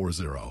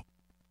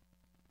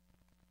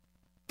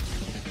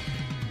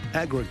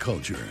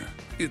 Agriculture.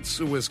 It's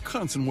a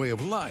Wisconsin way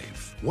of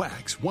life.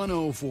 Wax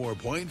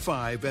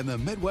 104.5 and the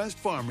Midwest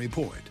Farm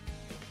Report.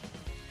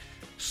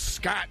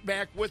 Scott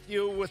back with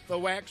you with the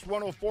Wax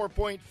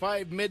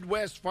 104.5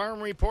 Midwest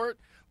Farm Report.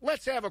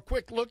 Let's have a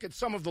quick look at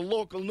some of the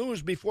local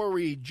news before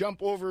we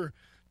jump over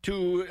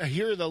to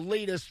hear the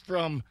latest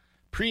from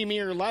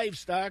Premier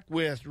Livestock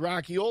with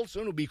Rocky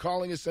Olson, who'll be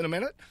calling us in a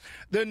minute.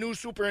 The new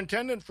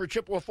superintendent for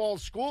Chippewa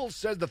Falls Schools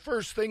says the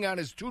first thing on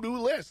his to-do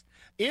list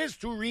is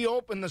to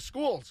reopen the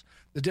schools.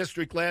 The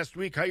district last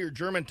week hired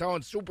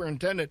Germantown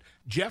Superintendent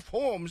Jeff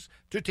Holmes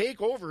to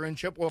take over in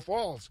Chippewa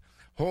Falls.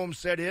 Holmes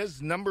said his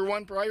number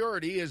one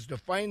priority is to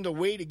find a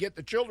way to get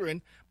the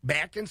children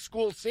back in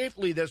school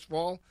safely this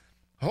fall.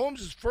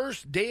 Holmes'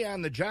 first day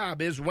on the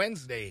job is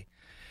Wednesday.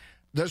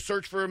 The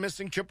search for a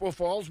missing Chippewa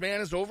Falls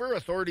man is over.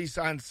 Authorities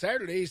on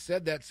Saturday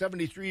said that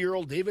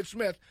 73-year-old David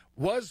Smith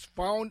was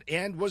found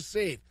and was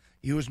safe.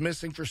 He was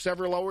missing for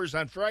several hours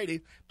on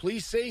Friday.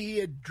 Police say he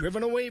had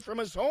driven away from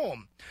his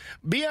home.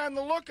 Be on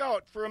the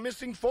lookout for a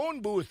missing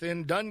phone booth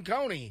in Dunn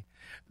County.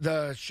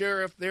 The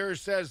sheriff there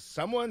says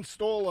someone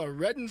stole a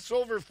red and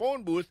silver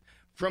phone booth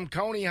from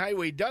County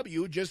Highway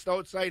W just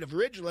outside of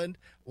Ridgeland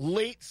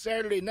late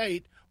Saturday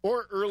night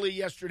or early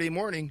yesterday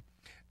morning.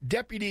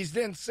 Deputies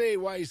didn't say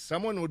why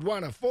someone would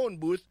want a phone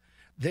booth.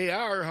 They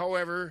are,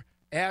 however,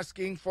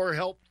 asking for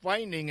help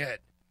finding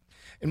it.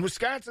 In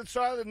Wisconsin,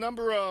 saw the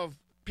number of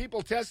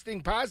people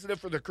testing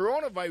positive for the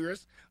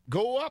coronavirus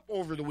go up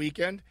over the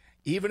weekend,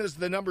 even as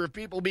the number of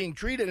people being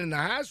treated in the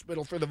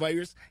hospital for the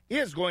virus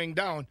is going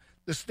down.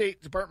 The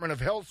State Department of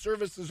Health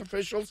Services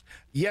officials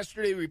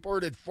yesterday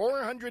reported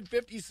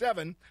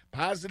 457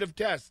 positive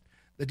tests.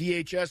 The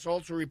DHS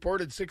also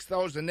reported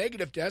 6,000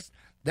 negative tests.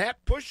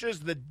 That pushes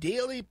the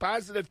daily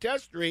positive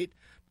test rate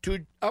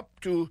to up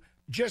to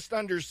just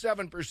under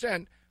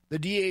 7%. The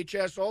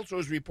DHS also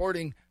is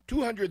reporting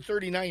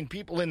 239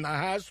 people in the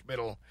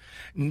hospital.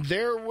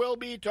 There will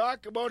be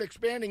talk about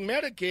expanding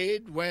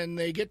Medicaid when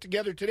they get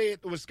together today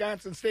at the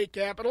Wisconsin State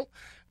Capitol.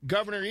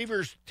 Governor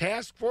Evers'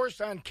 task force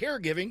on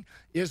caregiving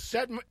is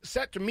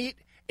set to meet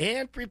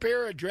and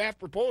prepare a draft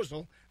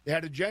proposal.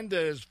 That agenda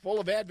is full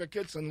of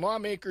advocates and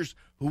lawmakers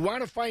who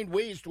want to find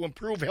ways to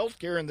improve health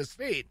care in the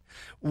state.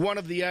 One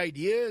of the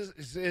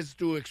ideas is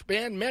to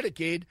expand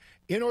Medicaid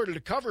in order to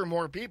cover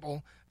more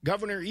people.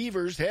 Governor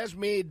Evers has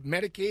made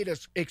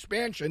Medicaid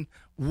expansion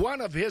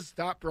one of his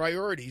top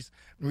priorities.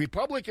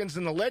 Republicans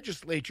in the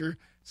legislature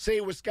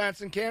say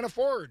Wisconsin can't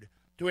afford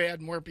to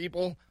add more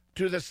people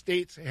to the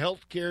state's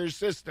health care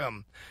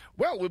system.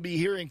 Well, we'll be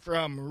hearing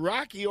from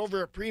Rocky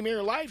over at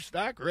Premier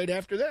Livestock right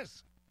after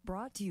this.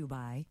 Brought to you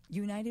by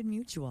United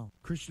Mutual.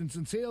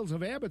 Christensen Sales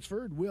of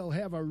Abbotsford will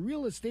have a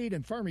real estate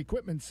and farm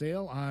equipment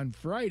sale on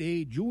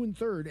Friday, June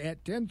 3rd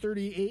at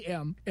 10:30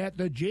 a.m. at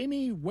the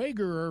Jamie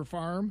Wagerer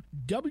Farm,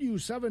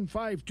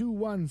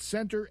 W7521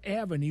 Center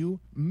Avenue,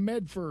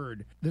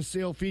 Medford. The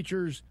sale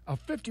features a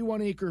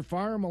 51-acre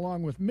farm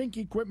along with mink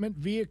equipment,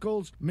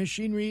 vehicles,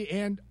 machinery,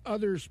 and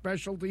other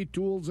specialty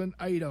tools and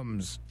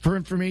items. For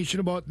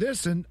information about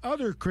this and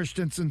other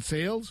Christensen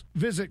sales,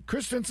 visit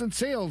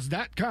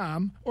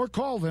christensensales.com or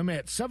call them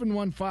at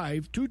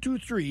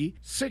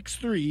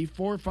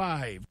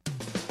 715-223-6345.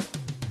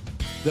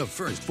 The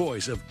first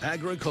voice of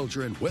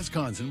agriculture in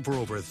Wisconsin for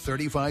over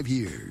 35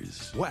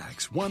 years.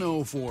 Wax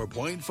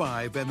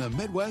 104.5 and the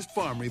Midwest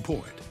Farm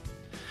Report.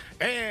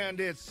 And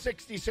it's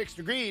 66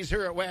 degrees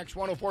here at Wax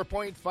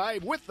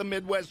 104.5 with the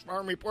Midwest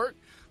Farm Report.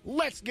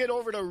 Let's get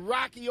over to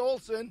Rocky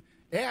Olson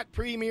at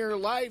Premier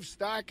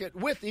Livestock at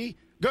Withee.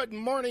 Good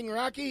morning,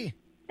 Rocky.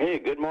 Hey,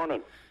 good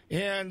morning.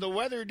 And the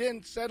weather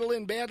didn't settle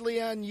in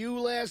badly on you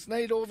last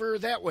night over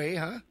that way,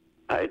 huh?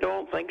 I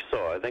don't think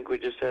so. I think we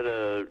just had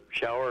a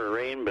shower of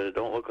rain, but it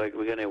don't look like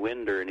we got any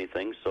wind or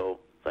anything, so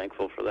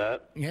thankful for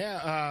that.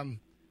 Yeah,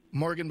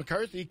 Morgan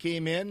McCarthy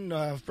came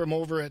in from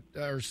over at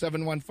our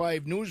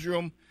 715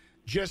 newsroom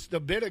just a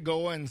bit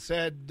ago and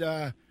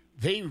said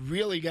they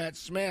really got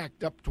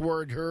smacked up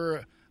toward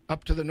her,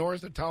 up to the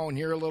north of town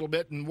here a little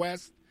bit and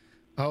west,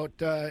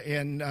 out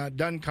in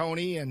Dunn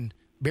County and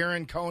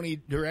Barron County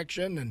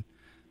direction, and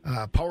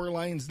power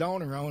lines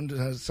down around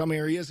some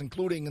areas,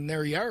 including in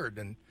their yard.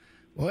 And,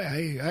 boy,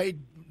 I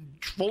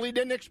fully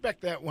didn't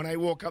expect that when I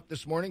woke up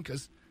this morning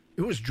because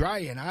it was dry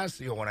in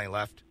Osseo when I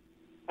left.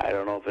 I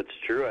don't know if it's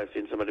true. I've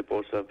seen somebody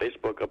post on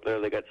Facebook up there.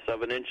 They got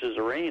 7 inches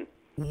of rain.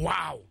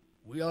 Wow.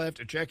 We'll have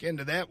to check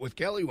into that with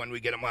Kelly when we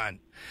get him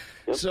on.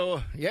 Yep.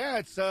 So, yeah,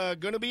 it's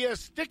going to be a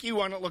sticky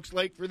one, it looks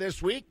like, for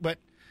this week. But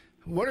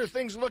what are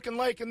things looking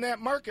like in that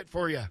market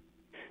for you?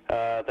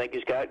 Thank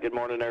you, Scott. Good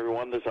morning,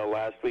 everyone. This is how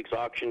last week's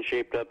auction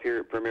shaped up here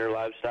at Premier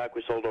Livestock.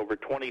 We sold over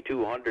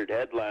 2,200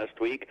 head last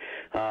week.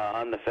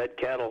 On the fed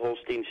cattle,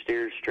 Holstein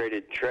steers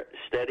traded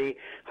steady.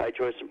 High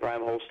choice and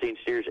prime Holstein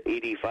steers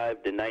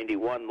 85 to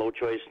 91. Low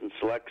choice and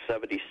select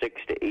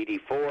 76 to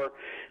 84.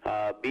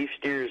 Beef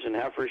steers and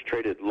heifers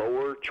traded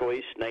lower.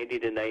 Choice 90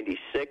 to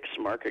 96.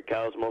 Market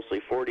cows mostly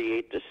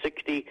 48 to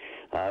 60.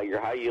 Your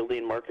high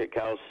yielding market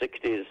cows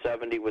 60 to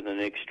 70 with an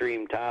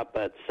extreme top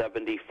at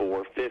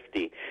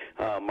 74.50.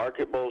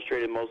 Market bulls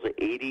traded mostly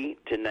 80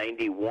 to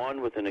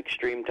 91 with an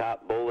extreme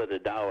top bull at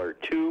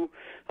 $1.02.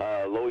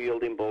 Low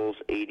yielding bulls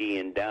 80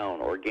 and down.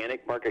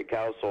 Organic market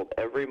cows sold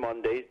every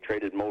Monday,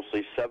 traded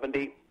mostly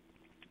 70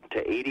 to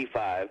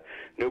 85.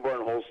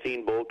 Newborn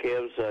Holstein bull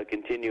calves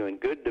continue in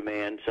good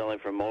demand, selling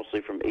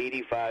mostly from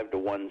 85 to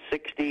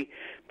 160.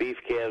 Beef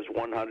calves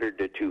 100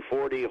 to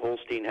 240.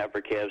 Holstein heifer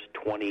calves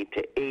 20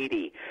 to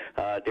 80.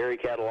 Dairy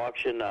cattle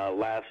auction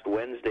last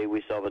Wednesday,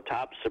 we saw the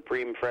top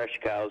Supreme Fresh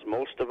cows,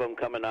 most of them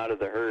coming out of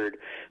the herd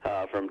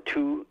from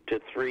 2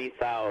 to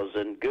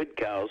 3,000. Good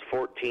cows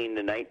 14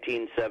 to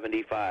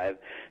 1975.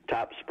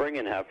 Top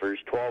springing heifers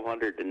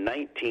 1,200 to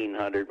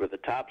 1,900, with the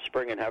top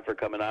springing heifer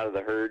coming out of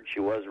the herd.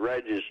 She was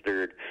registered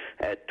registered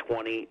at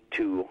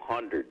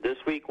 2,200. This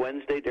week,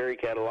 Wednesday, dairy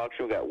cattle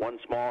auction, we got one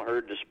small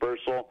herd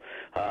dispersal,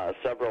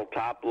 several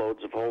top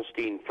loads of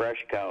Holstein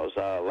fresh cows.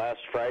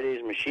 Last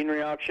Friday's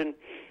machinery auction,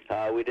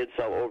 we did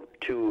sell over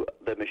to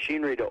the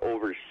machinery to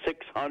over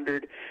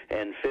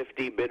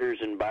 650 bidders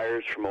and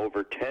buyers from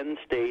over 10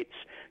 states,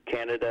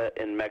 Canada,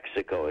 and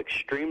Mexico.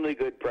 Extremely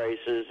good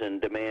prices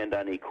and demand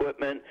on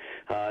equipment.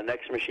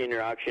 Next machinery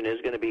auction is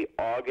going to be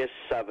August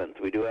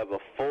 7th. We do have a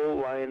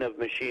full line of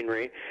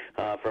machinery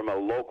from a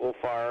local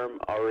farm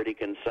already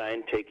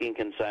consigned, taking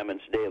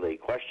consignments daily.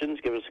 Questions?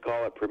 Give us a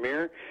call at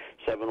Premier,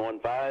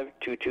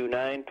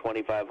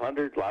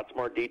 715-229-2500. Lots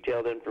more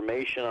detailed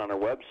information on our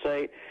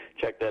website.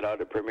 Check that out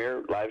at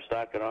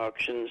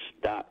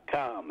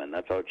PremierLivestockAndAuctions.com. And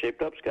that's how it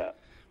shaped up, Scott.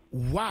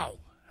 Wow.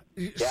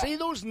 Yeah. Say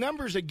those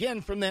numbers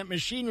again from that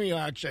machinery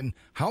auction.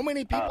 How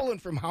many people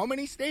and from how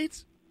many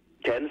states?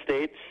 10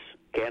 states,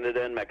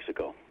 Canada, and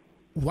Mexico.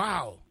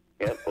 Wow.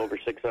 Yep, over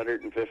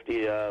 650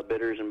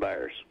 bidders and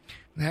buyers.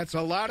 That's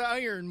a lot of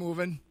iron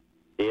moving.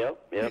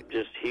 Yep,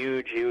 just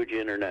huge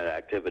internet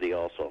activity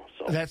also.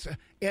 So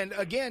and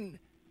again,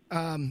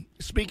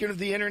 speaking of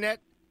the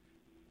internet,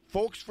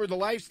 folks for the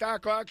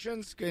livestock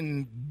auctions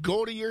can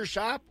go to your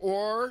shop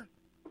or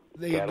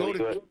they go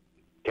to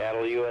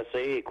Cattle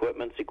USA,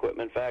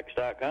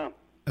 equipmentfacts.com.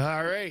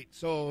 All right,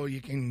 so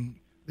you can.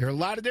 There are a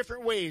lot of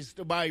different ways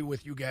to buy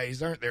with you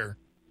guys, aren't there?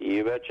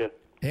 You betcha.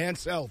 And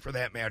sell, for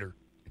that matter.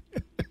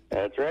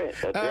 That's right.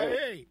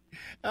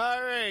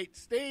 All right.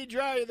 Stay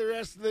dry the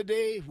rest of the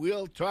day.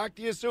 We'll talk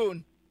to you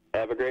soon.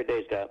 Have a great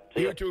day, Scott.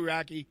 See you too,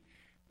 Rocky.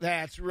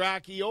 That's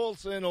Rocky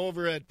Olson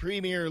over at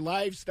Premier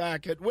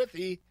Livestock at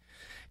Withee.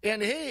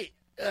 And hey,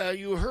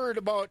 you heard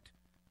about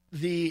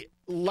the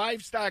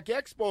Livestock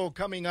Expo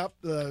coming up,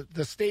 the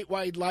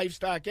statewide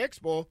Livestock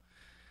Expo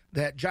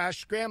that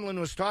Josh Scramlin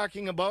was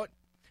talking about.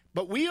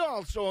 But we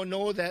also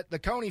know that the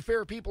county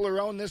fair people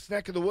around this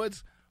neck of the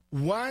woods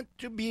want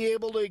to be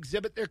able to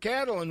exhibit their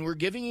cattle, and we're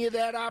giving you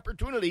that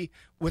opportunity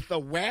with the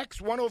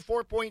Wax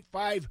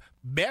 104.5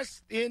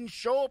 Best in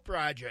Show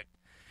project.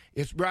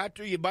 It's brought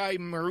to you by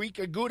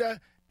Marika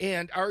Guda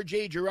and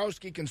R.J.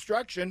 Jarowski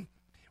Construction.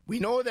 We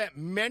know that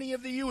many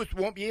of the youth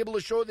won't be able to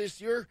show this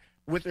year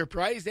with their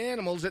prized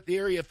animals at the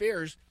area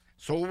fairs,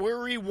 so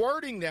we're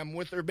rewarding them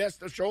with their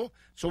Best of Show.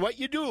 So what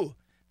you do,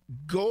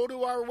 go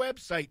to our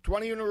website,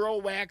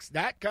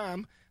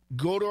 20inarowwax.com,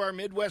 go to our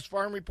Midwest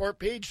Farm Report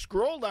page,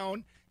 scroll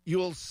down,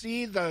 you'll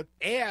see the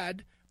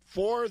ad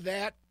for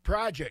that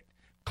project.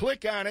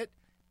 Click on it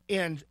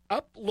and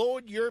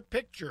upload your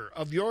picture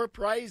of your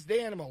prized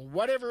animal,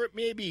 whatever it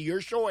may be, your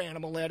show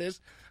animal, that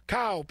is,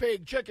 cow,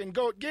 pig, chicken,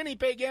 goat, guinea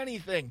pig,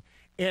 anything.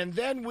 And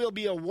then we'll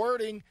be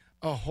awarding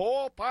a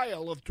whole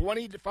pile of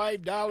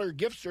 $25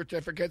 gift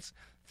certificates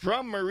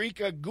from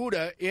Marika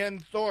Guda in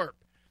Thorpe.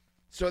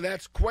 So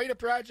that's quite a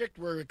project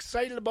we're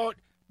excited about.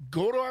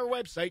 Go to our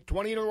website,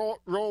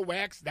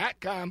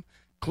 20inarowwax.com.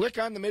 Click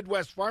on the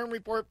Midwest Farm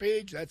Report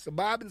page. That's the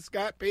Bob and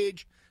Scott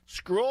page.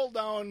 Scroll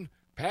down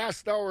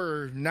past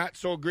our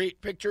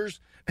not-so-great pictures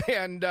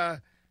and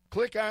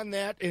click on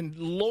that and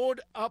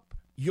load up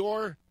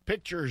your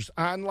pictures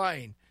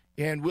online.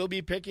 And we'll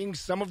be picking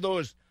some of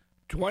those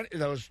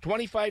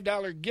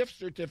 $25 gift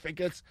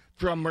certificates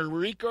from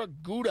Marika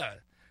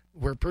Guda.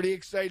 We're pretty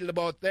excited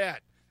about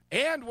that.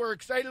 And we're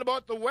excited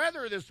about the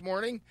weather this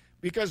morning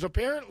because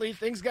apparently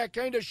things got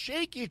kind of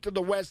shaky to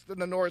the west and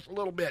the north a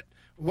little bit.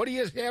 What do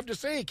you have to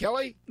say,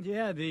 Kelly?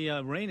 Yeah,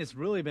 the rain has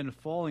really been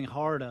falling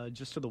hard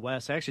just to the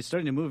west. Actually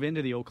starting to move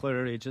into the Eau Claire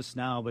area just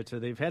now, but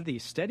they've had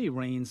these steady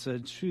rains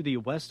to the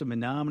west of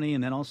Menominee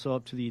and then also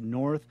up to the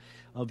north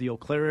of the Eau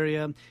Claire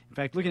area. In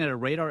fact, looking at a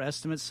radar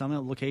estimate, some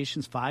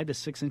locations 5 to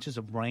 6 inches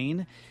of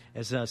rain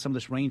as some of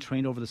this rain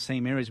trained over the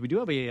same areas. We do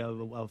have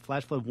a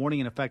flash flood warning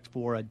in effect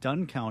for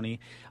Dunn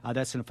County.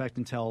 That's in effect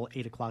until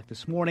 8 o'clock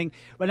this morning.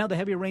 Right now, the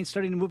heavier rain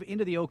starting to move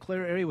into the Eau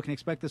Claire area. We can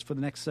expect this for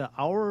the next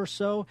hour or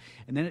so,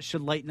 and then it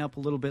should lighten up a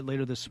little bit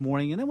later this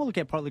morning. And then we'll look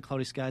at partly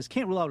cloudy skies.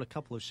 Can't rule out a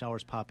couple of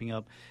showers popping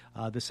up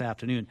this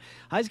afternoon.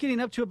 Highs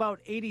getting up to about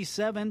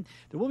 87.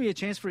 There will be a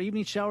chance for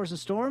evening showers and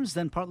storms,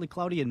 then partly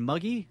cloudy and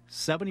muggy.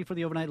 70 for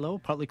the overnight low.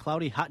 Partly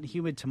cloudy, hot and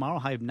humid tomorrow,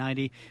 high of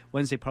 90.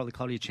 Wednesday, partly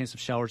cloudy, a chance of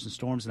showers and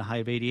storms and a high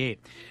of 88.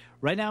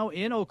 Right now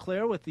in Eau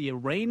Claire with the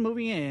rain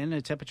moving in,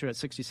 a temperature at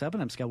 67.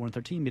 I'm Scott Warren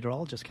 13,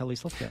 meteorologist Kelly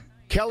Slifka.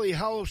 Kelly,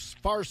 how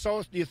far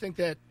south do you think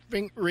that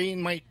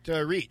rain might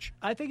reach?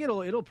 I think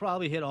it'll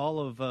probably hit all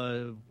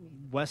of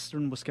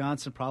western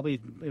Wisconsin.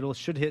 Probably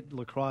should hit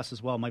La Crosse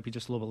as well. Might be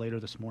just a little bit later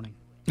this morning.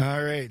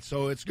 All right,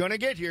 so it's going to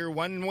get here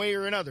one way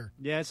or another.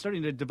 Yeah, it's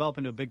starting to develop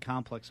into a big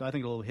complex, so I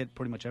think it'll hit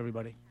pretty much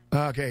everybody.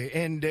 Okay,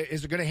 and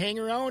is it going to hang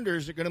around or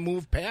is it going to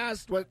move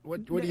past? What are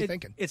you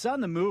thinking? It's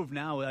on the move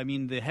now. I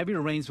mean, the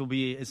heavier rains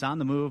it's on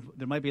the move.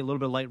 There might be a little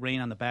bit of light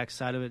rain on the back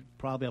side of it,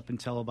 probably up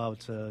until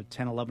about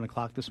 10, 11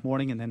 o'clock this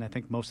morning, and then I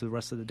think most of the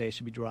rest of the day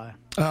should be dry.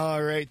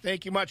 All right,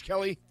 thank you much,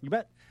 Kelly. You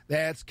bet.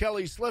 That's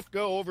Kelly Slifka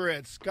over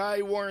at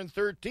Sky Warren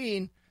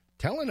 13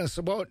 telling us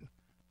about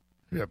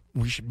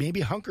we should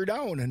maybe hunker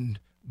down and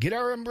get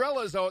our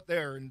umbrellas out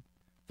there and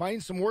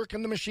find some work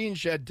in the machine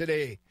shed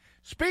today.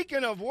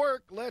 Speaking of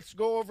work, let's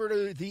go over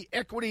to the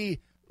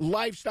Equity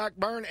Livestock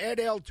Barn at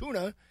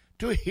Altoona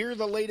to hear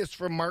the latest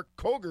from Mark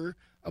Koger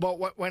about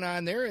what went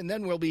on there, and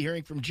then we'll be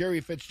hearing from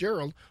Jerry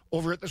Fitzgerald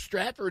over at the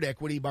Stratford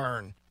Equity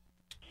Barn.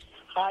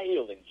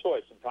 High-yielding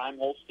choice and prime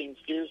Holstein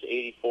steers,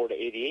 84 to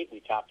 88. We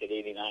topped at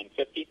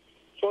 89.50.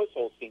 Choice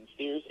Holstein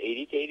steers,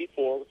 80 to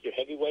 84, with your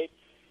heavyweight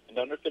and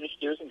underfinished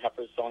steers and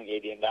heifers selling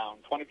 80 and down.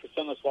 20%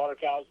 of the slaughter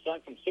cows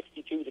selling from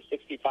 62 to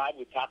 65.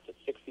 We topped at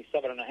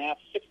 67.5.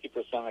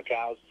 60% of the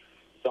cows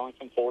selling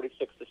from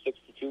 46 to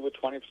 62, with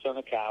 20% of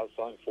the cows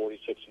selling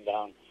 46 and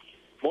down.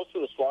 Most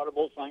of the slaughter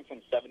bulls selling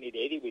from 70 to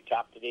 80. We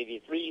topped at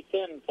 83.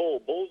 Thin, full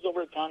bulls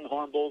over a ton,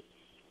 horn bulls,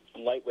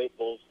 and lightweight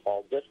bulls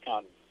all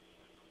discounted.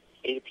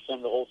 80%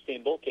 of the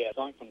Holstein bull calves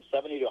selling from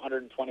 $70 to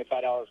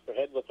 $125 per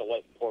head, with the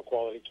light and poor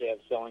quality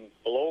calves selling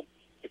below.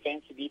 Your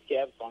fancy beef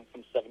calves selling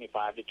from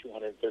 $75 to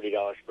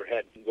 $230 per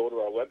head. You can go to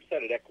our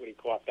website at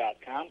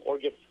equityco-op.com or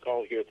give us a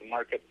call here at the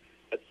market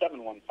at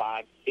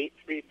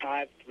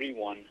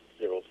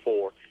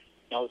 715-835-3104.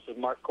 Now, this is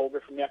Mark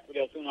Koger from the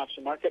Equity Altoona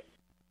Auction Market.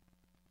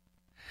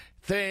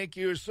 Thank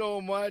you so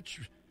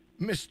much,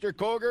 Mr.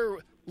 Koger.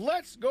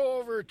 Let's go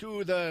over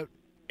to the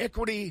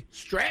Equity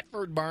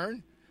Stratford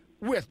Barn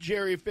with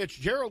Jerry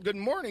Fitzgerald. Good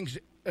morning,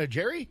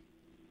 Jerry.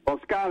 Well,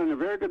 Scott, and a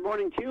very good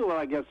morning to you. Well,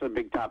 I guess a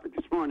big topic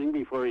this morning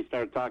before we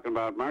start talking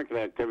about market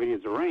activity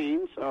is the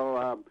rain.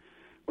 So,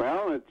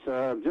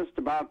 it's just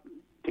about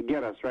to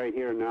get us right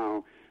here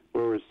now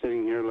where we're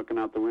sitting here looking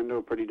out the window,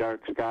 pretty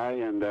dark sky.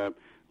 And,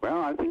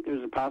 I think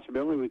there's a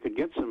possibility we could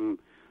get some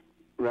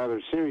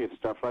rather serious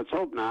stuff. Let's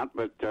hope not,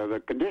 but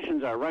the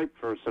conditions are ripe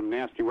for some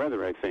nasty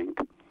weather, I think.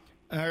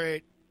 All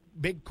right.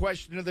 Big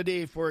question of the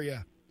day for you.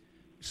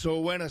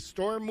 So when a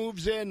storm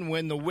moves in,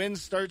 when the wind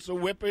starts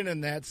a-whipping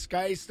and that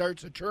sky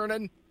starts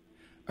a-churning,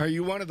 are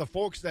you one of the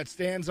folks that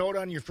stands out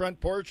on your front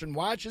porch and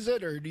watches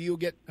it, or do you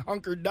get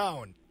hunkered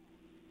down?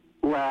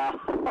 Well,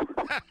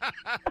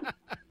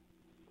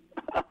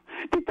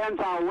 depends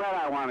how wet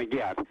I want to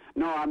get.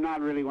 No, I'm not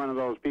really one of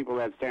those people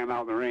that stand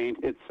out in the rain.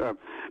 It's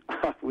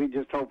we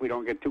just hope we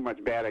don't get too much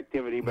bad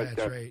activity. But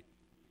that's right.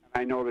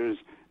 I know there's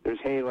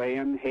hay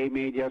laying, hay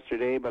made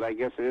yesterday, but I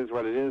guess it is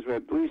what it is. But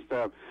at least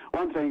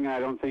one thing, I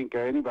don't think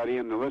anybody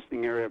in the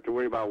listening area have to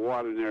worry about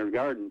watering their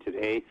garden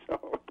today.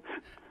 So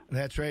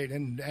that's right.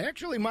 And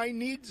actually, mine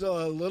needs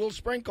a little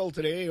sprinkle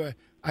today.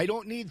 I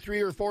don't need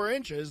 3 or 4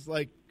 inches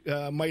like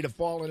might have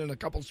fallen in a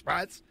couple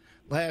spots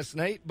last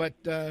night, but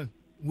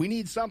we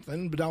need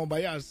something down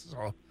by us.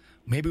 So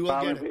maybe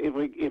we'll get it.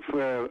 If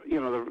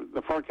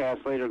the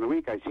forecast later in the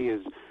week I see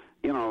is,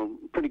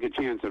 pretty good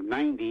chance of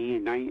 90,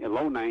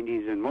 low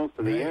 90s in most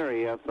of the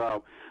area.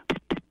 So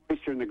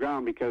moisture in the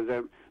ground, because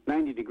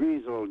 90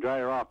 degrees will dry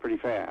her off pretty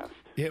fast.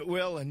 It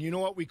will, and you know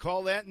what we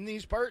call that in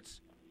these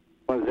parts?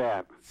 What's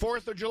that?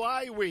 4th of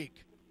July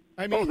week.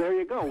 I mean, there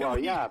you go. Well,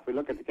 yeah, if we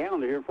look at the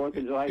calendar here, 4th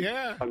of July.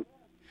 Yeah.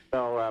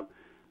 So,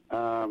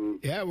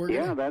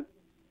 that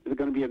is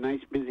going to be a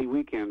nice, busy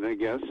weekend, I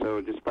guess.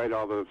 So, despite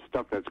all the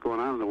stuff that's going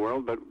on in the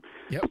world, but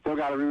still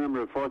got to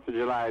remember the 4th of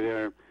July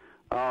there.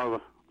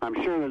 I'm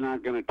sure they're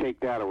not going to take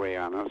that away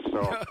on us.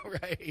 So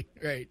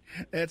right.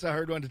 That's a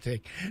hard one to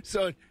take.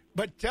 So,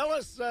 but tell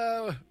us,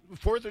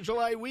 4th of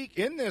July week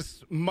in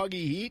this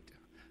muggy heat,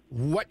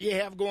 what you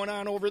have going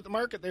on over at the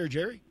market there,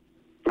 Jerry.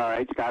 All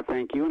right, Scott,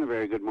 thank you, and a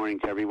very good morning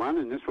to everyone.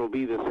 And this will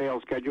be the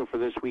sales schedule for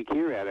this week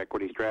here at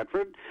Equity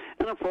Stratford,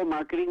 and a full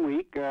marketing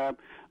week.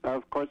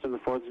 Of course, on the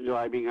 4th of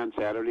July being on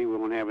Saturday, we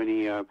won't have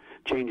any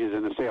changes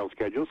in the sales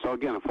schedule. So,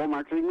 again, a full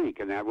marketing week,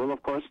 and that will,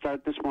 of course,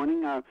 start this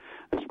morning.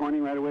 This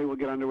morning, right away, we'll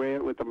get underway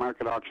with the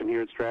market auction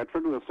here at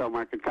Stratford. We'll sell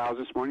market cows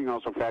this morning,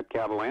 also fat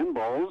cattle and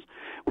bulls.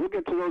 We'll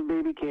get to those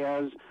baby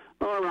calves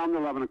around the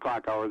 11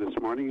 o'clock hour this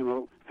morning, and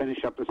we'll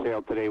finish up the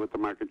sale today with the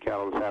market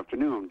cattle this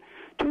afternoon.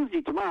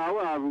 Tuesday,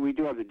 tomorrow, we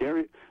do have the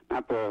dairy,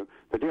 not the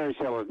dairy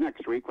sale is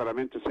next week. What I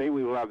meant to say,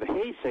 we will have the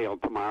hay sale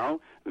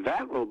tomorrow.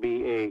 That will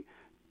be a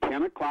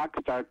 10 o'clock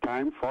start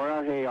time for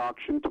our hay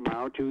auction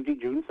tomorrow, Tuesday,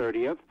 June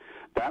 30th.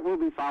 That will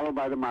be followed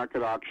by the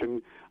market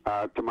auction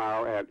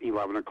tomorrow at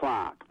 11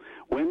 o'clock.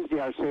 Wednesday,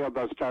 our sale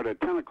does start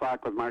at 10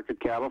 o'clock with market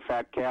cattle,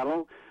 fat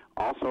cattle.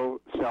 Also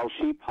sell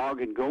sheep,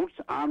 hog, and goats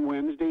on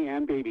Wednesday,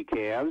 and baby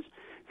calves.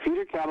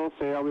 Feeder cattle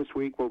sale this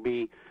week will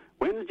be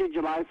Wednesday,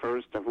 July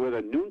 1st, with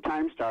a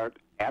noontime start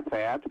at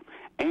that.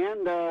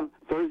 And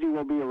Thursday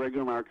will be a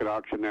regular market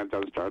auction that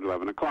does start at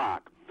 11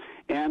 o'clock.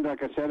 And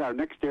like I said, our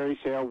next dairy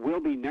sale will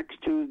be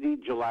next Tuesday,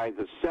 July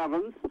the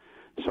 7th.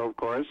 So, of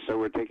course,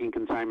 we're taking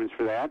consignments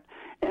for that.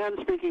 And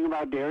speaking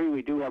about dairy,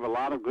 we do have a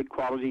lot of good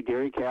quality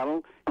dairy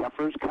cattle,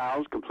 heifers,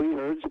 cows, complete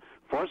herds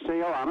for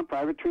sale on a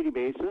private treaty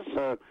basis.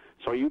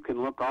 So you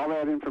can look all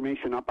that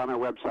information up on our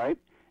website,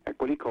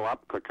 Equity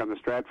Co-op. Click on the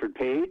Stratford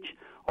page,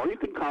 or you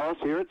can call us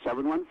here at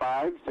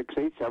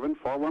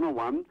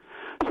 715-687-4101.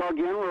 So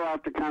again, we'll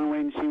have to kind of wait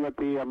and see what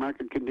the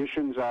market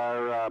conditions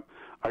are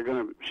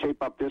going to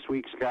shape up this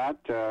week, Scott.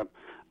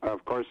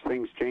 Of course,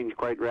 things change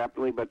quite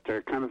rapidly, but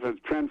kind of a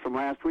trend from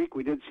last week,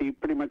 we did see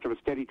pretty much of a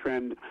steady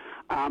trend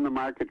on the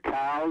market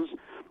cows,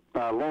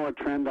 lower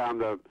trend on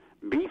the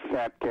beef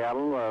fat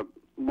cattle,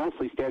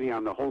 mostly steady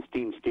on the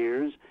Holstein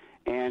steers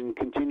and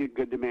continued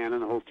good demand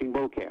on the Holstein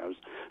bull calves.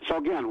 So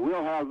again,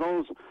 we'll have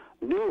those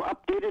new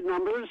updated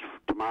numbers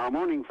tomorrow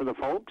morning for the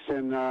folks,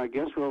 and I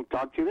guess we'll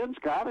talk to you then,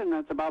 Scott, and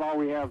that's about all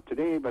we have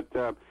today, but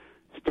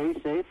stay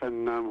safe,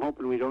 and I'm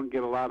hoping we don't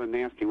get a lot of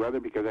nasty weather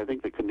because I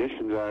think the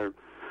conditions are,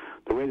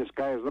 the way the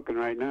sky is looking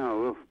right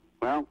now,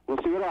 well, we'll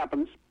see what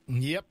happens.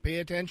 Yep, pay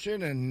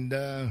attention,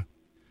 and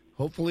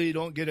hopefully you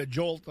don't get a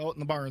jolt out in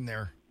the barn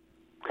there.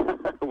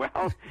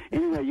 Well,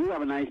 anyway, you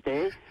have a nice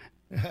day.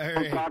 All right.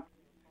 We'll talk to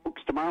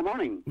folks tomorrow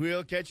morning.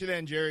 We'll catch you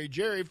then, Jerry.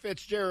 Jerry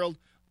Fitzgerald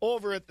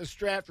over at the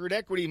Stratford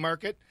Equity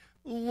Market.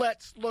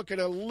 Let's look at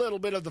a little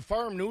bit of the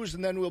farm news,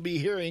 and then we'll be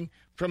hearing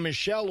from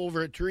Michelle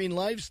over at Tureen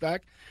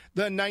Livestock.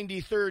 The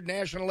 93rd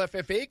National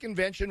FFA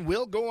Convention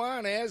will go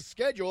on as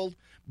scheduled,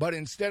 but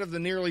instead of the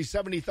nearly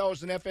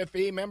 70,000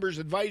 FFA members,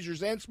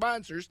 advisors, and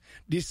sponsors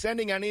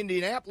descending on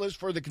Indianapolis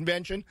for the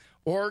convention,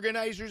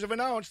 organizers have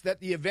announced that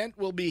the event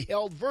will be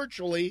held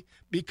virtually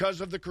because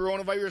of the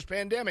coronavirus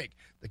pandemic.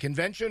 The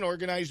convention,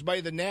 organized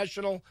by the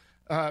National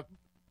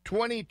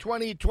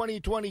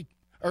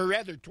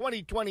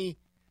 2020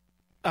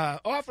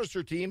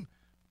 officer team,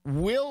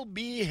 will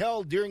be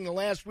held during the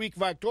last week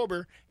of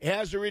October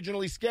as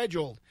originally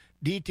scheduled.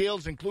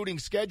 Details, including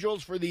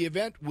schedules for the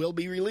event, will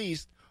be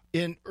released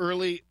in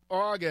early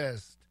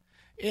August.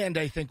 And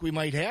I think we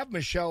might have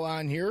Michelle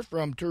on here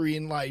from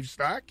Tureen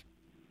Livestock.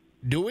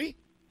 Do we?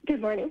 Good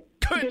morning.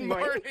 Good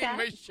morning,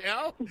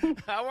 Michelle.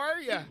 How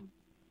are you?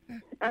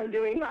 I'm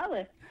doing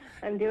well.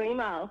 I'm doing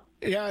well.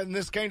 Yeah, in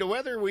this kind of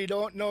weather, we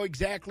don't know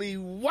exactly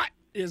what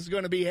is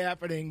going to be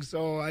happening,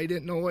 so I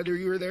didn't know whether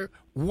you were there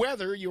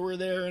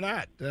or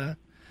not.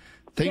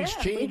 Things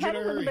change in a hurry. We had a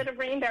little bit of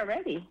rain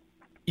already.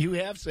 You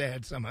have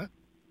had some, huh?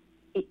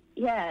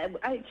 Yeah,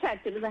 I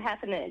checked. It was a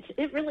half an inch.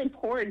 It really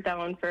poured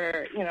down for,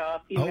 a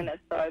few minutes,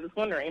 so I was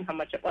wondering how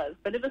much it was.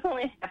 But it was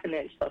only a half an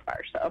inch so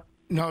far, so.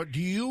 Now, do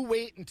you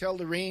wait until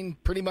the rain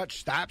pretty much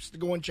stops to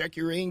go and check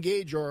your rain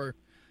gauge, or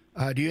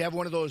do you have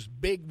one of those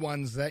big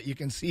ones that you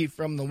can see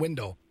from the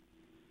window?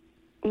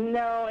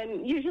 No,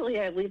 and usually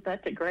I leave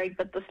that to Greg,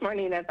 but this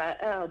morning I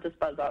thought, I'll just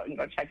buzz out and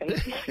go check and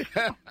see.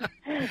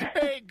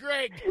 Hey,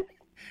 Greg,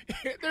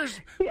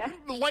 there's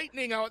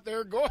lightning out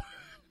there. Go.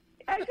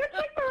 I go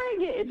check the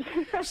rain gauge.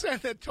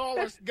 Send the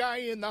tallest guy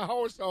in the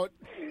house out.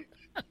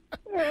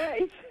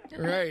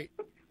 Right.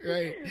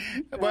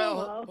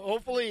 Well,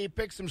 hopefully he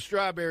picks some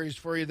strawberries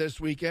for you this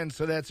weekend,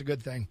 so that's a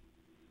good thing.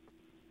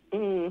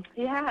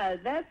 Yeah,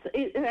 that's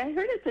it. And I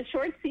heard it's a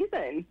short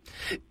season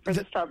for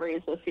the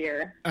strawberries this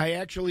year. I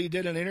actually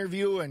did an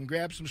interview and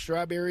grabbed some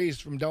strawberries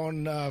from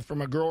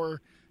from a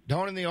grower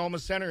down in the Alma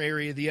Center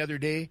area the other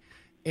day,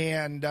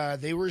 and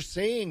they were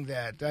saying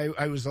that.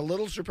 I was a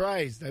little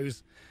surprised. I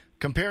was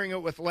comparing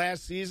it with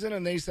last season,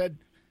 and they said,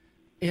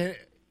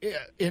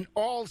 in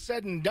all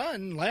said and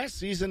done, last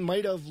season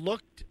might have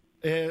looked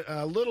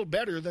a little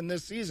better than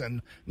this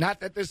season. Not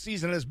that this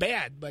season is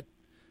bad, but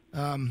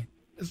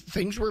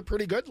things were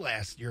pretty good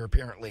last year,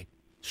 apparently,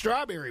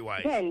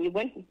 strawberry-wise. Yeah, and you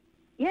wouldn't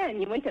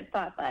have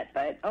thought that,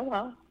 but oh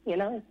well,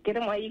 get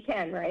them while you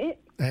can, right?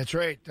 That's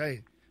right.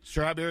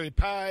 Strawberry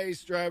pie,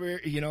 it's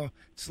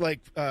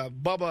like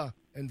Bubba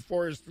and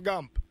Forrest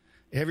Gump.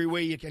 Every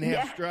way you can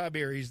have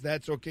strawberries,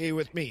 that's okay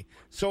with me.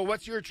 So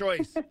what's your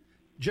choice?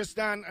 Just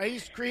on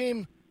ice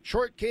cream,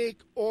 shortcake,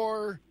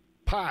 or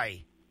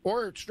pie?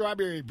 Or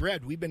strawberry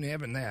bread. We've been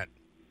having that.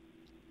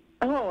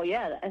 Oh,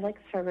 yeah, I like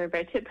strawberry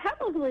bread, too.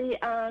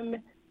 Probably, I'll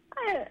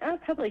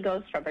probably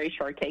go strawberry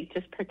shortcake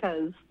just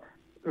because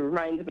it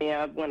reminds me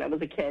of when I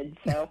was a kid.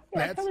 So,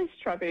 probably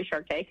strawberry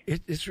shortcake.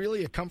 It's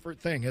really a comfort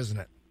thing, isn't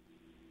it?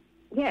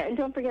 Yeah, and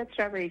don't forget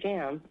strawberry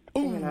jam.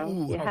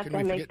 You have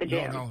to make the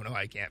jam. No,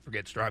 I can't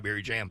forget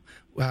strawberry jam.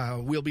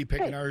 We'll be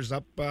picking ours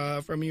up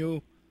from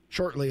you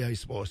shortly, I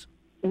suppose.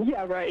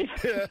 Yeah, right.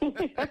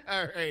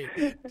 All right.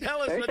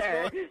 Tell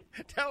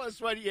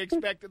us what you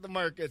expect at the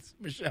markets,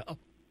 Michelle.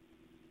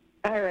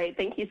 All right.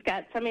 Thank you,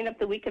 Scott. Summing up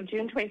the week of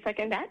June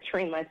 22nd at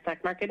Tureen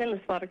Livestock Market and the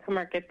Slaughter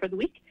Market for the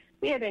week,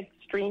 we had an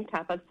extreme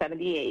top of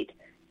 78.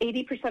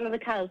 80% of the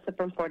cows are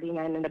from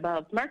 49 and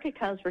above. Market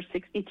cows were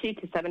 62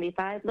 to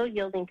 75.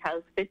 Low-yielding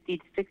cows 50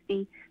 to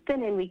 60.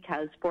 Thin and weak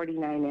cows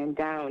 49 and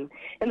down.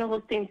 In the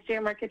Holstein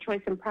steer market,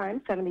 choice and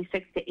prime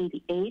 76 to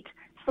 88.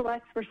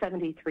 Selects were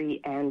 73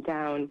 and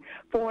down.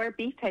 For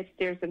beef-type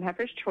steers and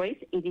heifers, choice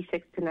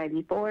 86 to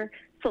 94.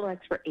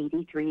 Selects were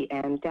 83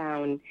 and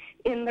down.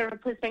 In the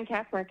replacement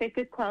calf market,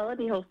 good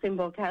quality Holstein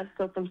bull calves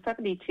go from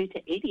 72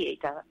 to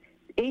 88,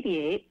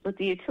 with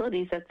the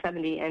utilities at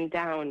 70 and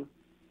down.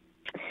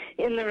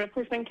 In the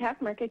replacement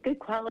calf market, good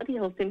quality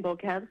Holstein bull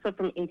calves go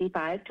from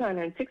 85 to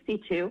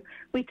 162.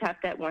 We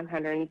topped at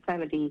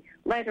 170.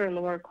 Lighter and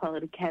lower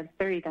quality calves,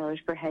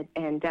 $30 per head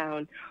and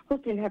down.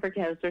 Holstein heifer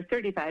calves are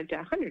 $35 to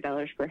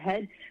 $100 per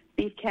head.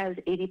 Beef calves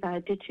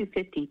 85 to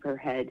 250 per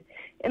head.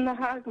 In the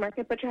hog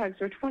market, butcher hogs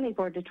were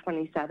 24 to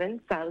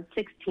 27, sows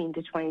 16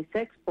 to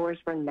 26, boars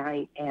were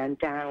 9 and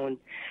down.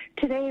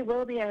 Today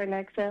will be our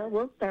next sale.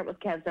 We'll start with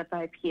calves at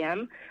 5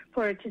 p.m.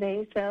 For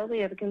today's sale, we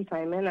have a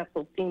consignment of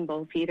Holstein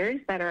bull feeders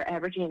that are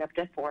averaging up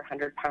to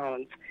 400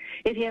 pounds.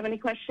 If you have any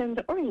questions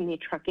or you need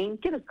trucking,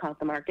 give us a call at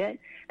the market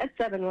at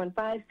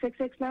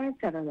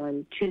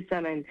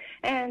 715-669-7127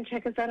 and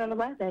check us out on the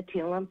web at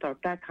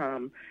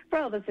tlmthorpe.com. For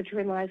all the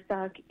Citroen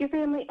livestock, your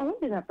family owned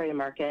and operated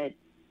market.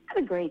 Have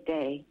a great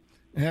day.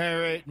 All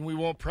right, and we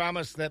won't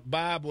promise that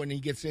Bob, when he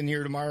gets in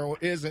here tomorrow,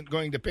 isn't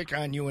going to pick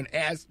on you and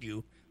ask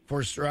you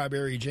for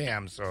strawberry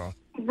jam, so...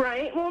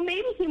 Right. Well,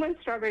 maybe he went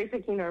strawberry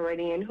picking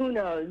already, and who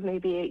knows?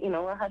 Maybe,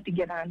 we'll have to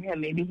get on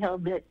him. Maybe he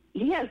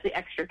has the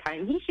extra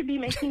time. He should be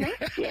making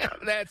ice jam.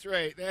 That's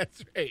right.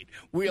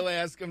 We'll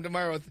ask him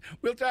tomorrow.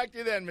 We'll talk to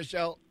you then,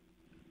 Michelle.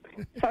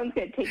 Sounds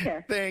good. Take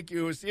care. Thank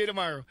you. See you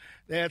tomorrow.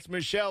 That's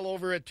Michelle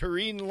over at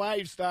Tureen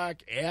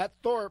Livestock at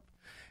Thorpe.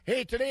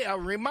 Hey, today, a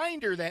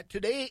reminder that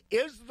today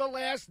is the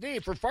last day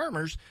for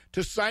farmers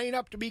to sign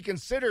up to be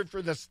considered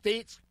for the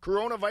state's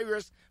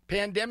coronavirus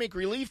pandemic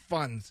relief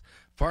funds.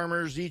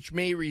 Farmers each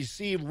may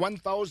receive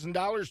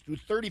 $1,000 to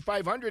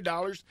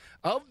 $3,500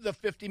 of the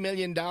 $50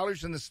 million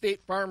in the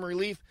state farm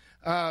relief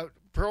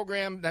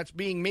program that's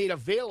being made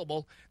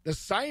available. The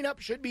sign-up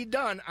should be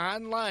done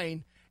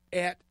online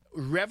at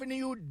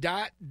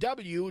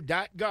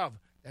revenue.w.gov.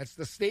 That's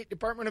the State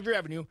Department of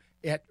Revenue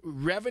at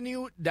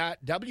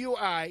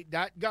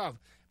revenue.wi.gov.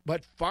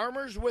 But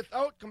farmers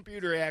without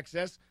computer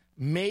access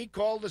may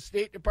call the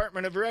State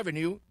Department of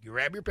Revenue,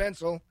 grab your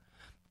pencil,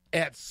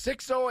 at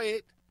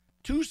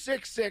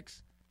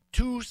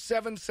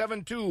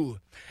 608-266-2772.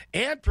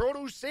 And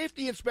produce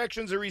safety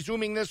inspections are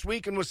resuming this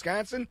week in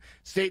Wisconsin.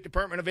 State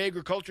Department of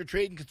Agriculture,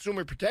 Trade, and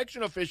Consumer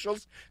Protection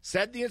officials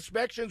said the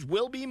inspections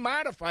will be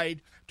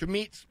modified to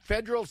meet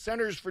Federal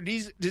Centers for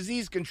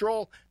Disease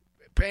Control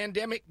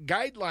pandemic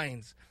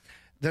guidelines.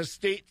 The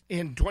state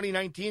in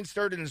 2019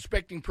 started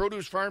inspecting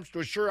produce farms to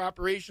assure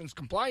operations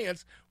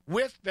compliance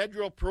with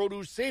federal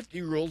produce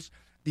safety rules.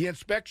 The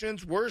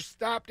inspections were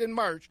stopped in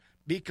March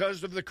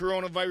because of the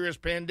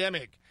coronavirus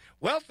pandemic.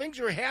 Well, things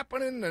are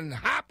happening and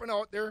hopping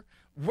out there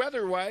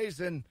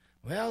weather-wise, and,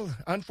 well,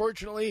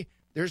 unfortunately,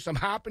 there's some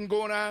hopping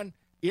going on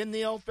in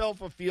the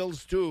alfalfa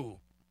fields, too.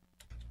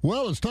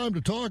 Well, it's time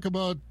to talk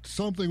about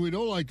something we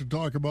don't like to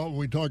talk about when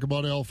we talk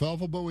about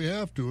alfalfa, but we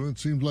have to. It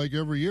seems like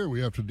every year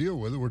we have to deal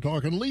with it. We're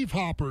talking leaf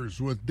hoppers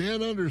with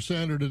Dan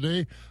Undersander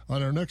today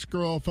on our Next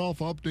Grow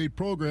Alfalfa Update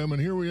program, and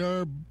here we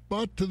are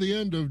about to the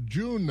end of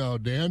June now,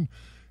 Dan.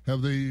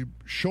 Have they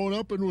shown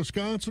up in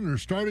Wisconsin or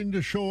starting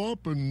to show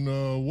up,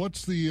 and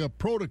what's the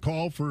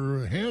protocol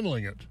for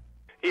handling it?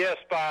 Yes,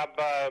 Bob.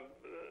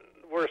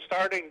 We're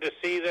starting to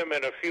see them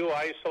in a few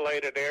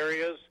isolated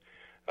areas.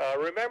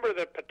 Remember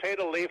that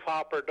potato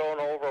leafhopper don't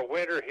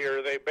overwinter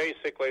here. They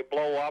basically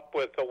blow up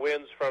with the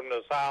winds from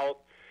the south,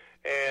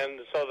 and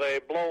so they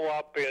blow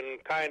up in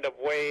kind of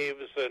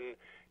waves, and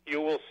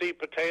you will see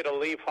potato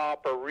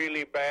leafhopper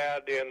really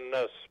bad in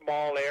a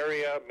small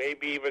area,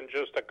 maybe even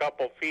just a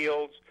couple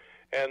fields,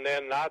 and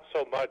then not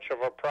so much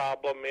of a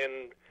problem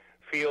in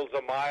fields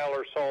a mile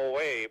or so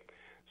away.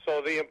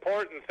 So the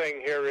important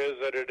thing here is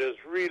that it is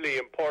really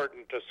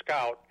important to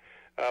scout.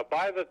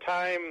 By the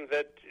time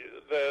that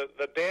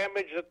the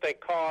damage that they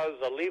cause,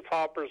 the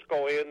leafhoppers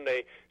go in,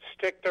 they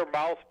stick their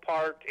mouth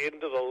part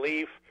into the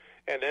leaf,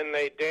 and then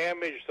they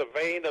damage the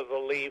vein of the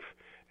leaf,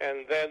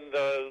 and then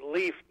the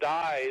leaf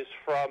dies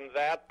from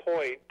that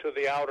point to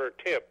the outer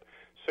tip.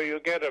 So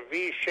you get a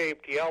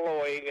V-shaped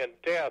yellowing and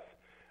death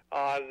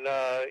on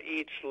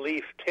each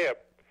leaf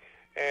tip.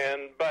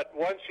 But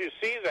once you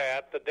see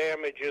that, the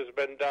damage has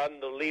been done,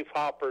 the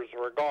leafhoppers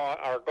are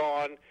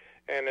gone,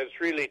 and it's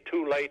really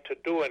too late to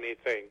do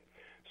anything.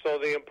 So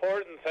the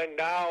important thing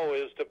now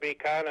is to be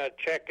kind of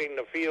checking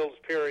the fields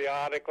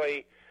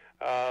periodically,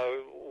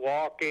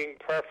 walking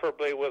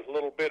preferably with a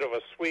little bit of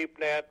a sweep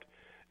net,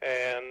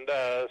 and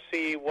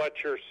see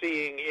what you're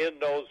seeing in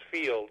those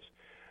fields.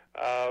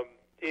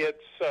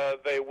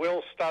 They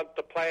will stunt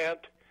the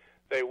plant.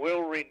 They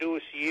will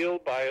reduce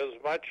yield by as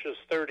much as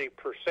 30%.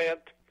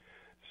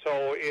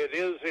 So it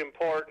is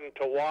important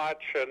to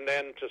watch and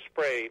then to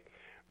spray.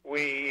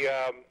 We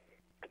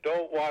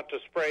don't want to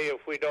spray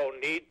if we don't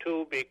need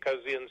to,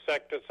 because the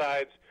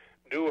insecticides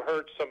do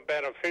hurt some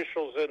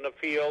beneficials in the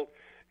field,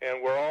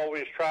 and we're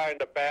always trying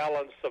to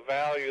balance the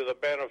value of the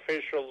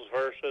beneficials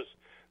versus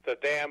the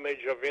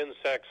damage of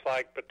insects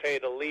like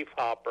potato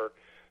leafhopper.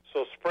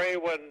 So spray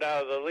when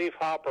the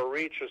leafhopper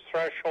reaches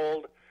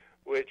threshold,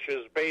 which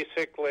is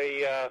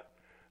basically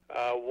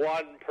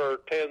 1 per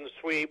 10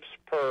 sweeps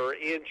per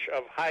inch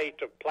of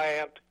height of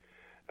plant.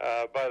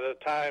 By the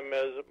time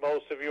as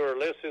most of you are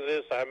listening to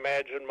this, I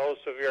imagine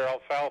most of your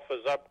alfalfa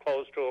is up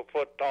close to a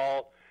foot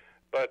tall.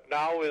 But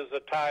now is the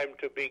time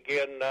to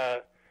begin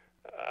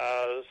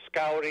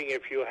scouting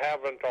if you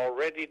haven't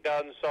already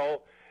done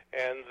so,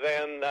 and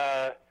then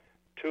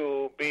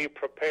to be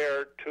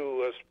prepared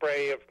to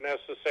spray if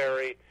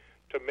necessary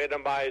to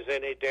minimize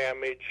any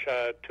damage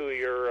to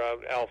your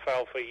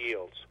alfalfa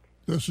yields.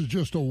 This is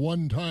just a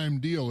one-time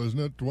deal, isn't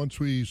it? Once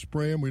we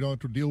spray them, we don't have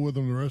to deal with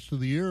them the rest of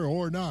the year,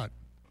 or not?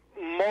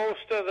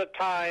 Most of the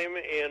time,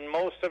 in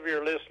most of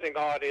your listening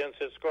audience,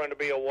 it's going to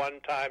be a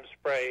one-time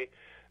spray.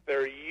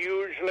 They're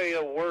usually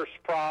a worse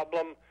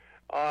problem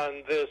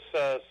on this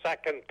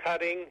second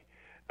cutting.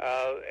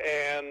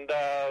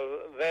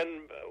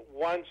 Then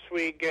once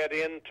we get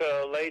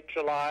into late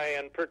July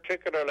and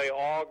particularly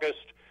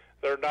August,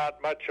 they're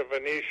not much of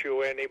an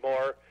issue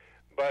anymore.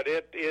 But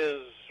it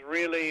is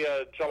really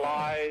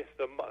July,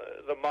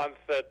 the month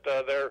that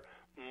they're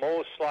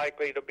most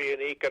likely to be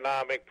an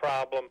economic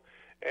problem,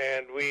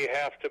 and we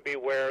have to be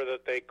aware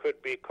that they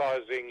could be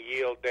causing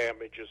yield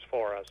damages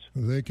for us.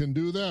 They can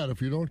do that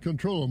if you don't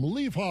control them.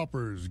 Leaf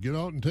hoppers, get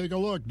out and take a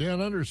look. Dan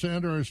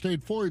Undersander, our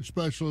state forage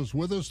specialist,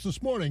 with us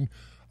this morning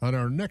on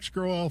our Next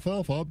Grow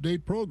Alfalfa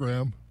Update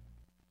program.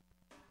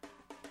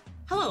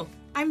 Hello,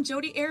 I'm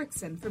Jody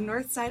Erickson from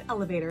Northside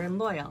Elevator in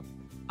Loyal.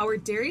 Our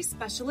dairy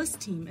specialist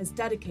team is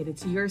dedicated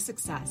to your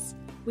success.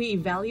 We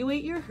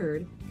evaluate your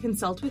herd,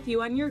 consult with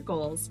you on your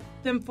goals,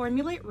 then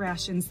formulate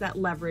rations that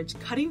leverage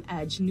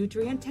cutting-edge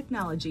nutrient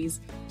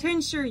technologies to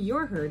ensure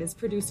your herd is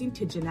producing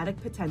to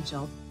genetic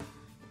potential.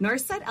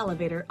 Northside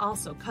Elevator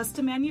also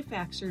custom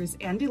manufactures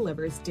and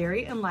delivers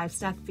dairy and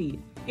livestock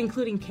feed,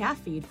 including calf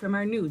feed from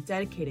our new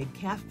dedicated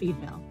calf feed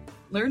mill.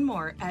 Learn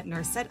more at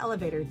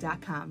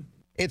northsideelevator.com.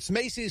 It's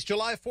Macy's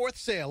July 4th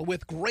sale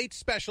with great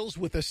specials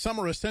with the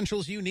summer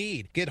essentials you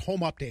need. Get home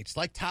updates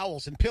like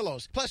towels and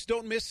pillows. Plus,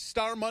 don't miss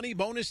Star Money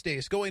bonus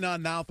days going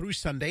on now through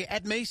Sunday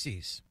at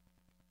Macy's.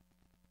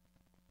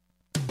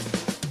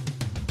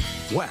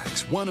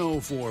 Wax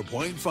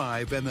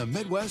 104.5 and the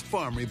Midwest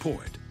Farm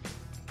Report.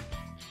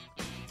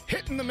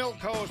 Hitting the milk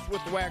house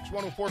with the Wax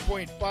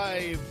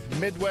 104.5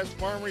 Midwest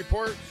Farm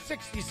Report.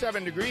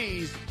 67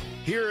 degrees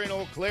here in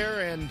Eau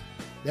Claire, and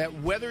that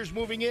weather's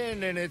moving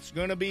in, and it's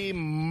going to be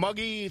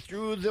muggy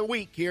through the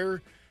week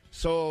here,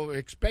 so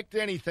expect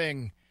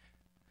anything.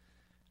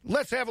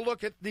 Let's have a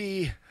look at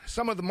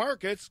some of the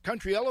markets.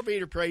 Country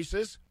elevator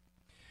prices.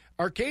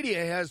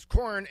 Arcadia has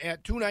corn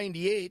at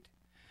 $2.98.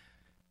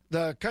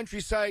 The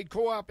Countryside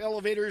Co-op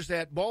elevators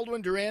at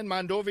Baldwin, Durand,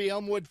 Mondovi,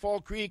 Elmwood,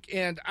 Fall Creek,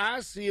 and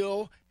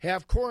Osseo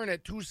have corn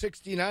at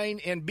 $2.69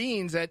 and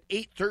beans at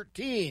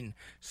 $8.13.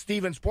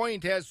 Stevens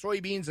Point has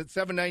soybeans at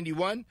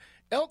 $7.91.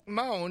 Elk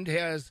Mound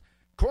has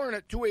corn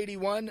at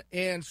 $2.81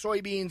 and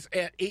soybeans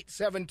at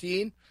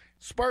 $8.17.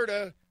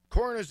 Sparta,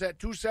 corn is at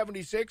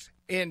 $2.76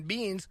 and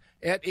beans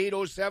at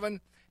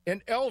 $8.07.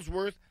 And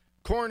Ellsworth,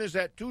 corn is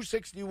at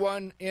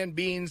 $2.61 and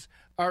beans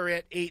are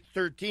at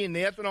 $8.13.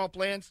 The ethanol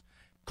plants,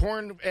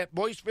 corn at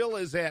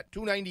Boyceville is at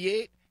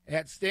 $2.98.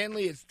 At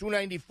Stanley, it's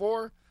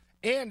 $2.94.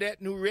 And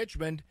at New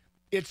Richmond,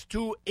 it's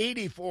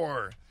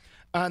 $2.84.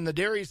 On the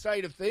dairy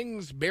side of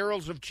things,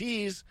 barrels of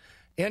cheese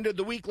ended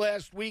the week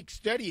last week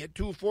steady at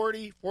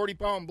 $2.40.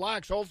 40-pound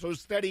blocks also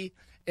steady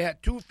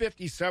at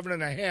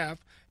 $2.57.5.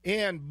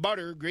 And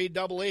butter, grade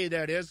AA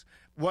that is,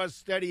 was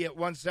steady at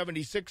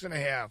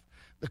 $1.76.5.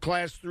 The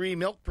Class 3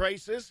 milk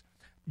prices,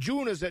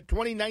 June is at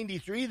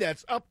 $20.93.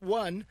 That's up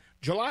 1.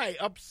 July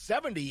up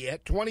 70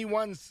 at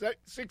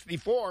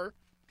 $21.64.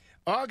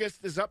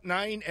 August is up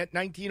 9 at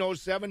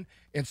 $19.07.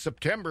 And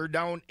September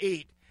down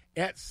 8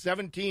 at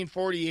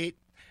 $17.48.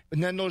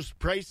 And then those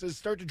prices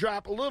start to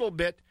drop a little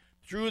bit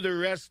through the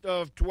rest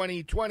of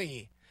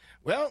 2020.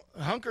 Well,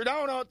 hunker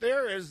down out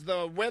there as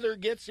the weather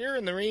gets here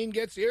and the rain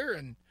gets here,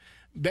 and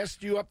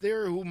best you up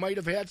there who might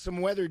have had some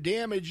weather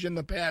damage in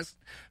the past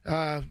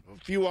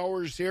few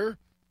hours here,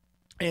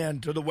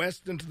 and to the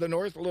west and to the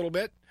north a little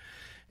bit.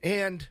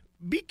 And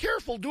be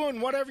careful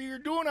doing whatever you're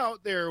doing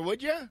out there,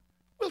 would you?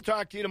 We'll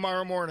talk to you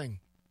tomorrow morning.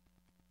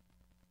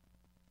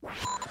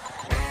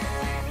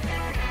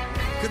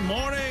 Good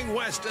morning,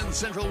 West and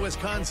Central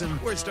Wisconsin.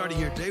 We're starting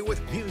your day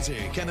with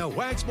music and a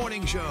Wax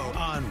Morning Show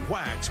on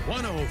Wax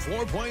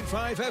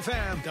 104.5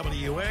 FM,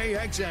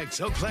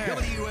 WAXX Eau Claire.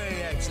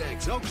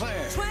 WAXX Eau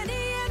Claire. 20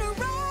 in a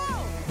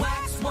row.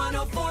 Wax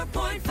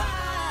 104.5.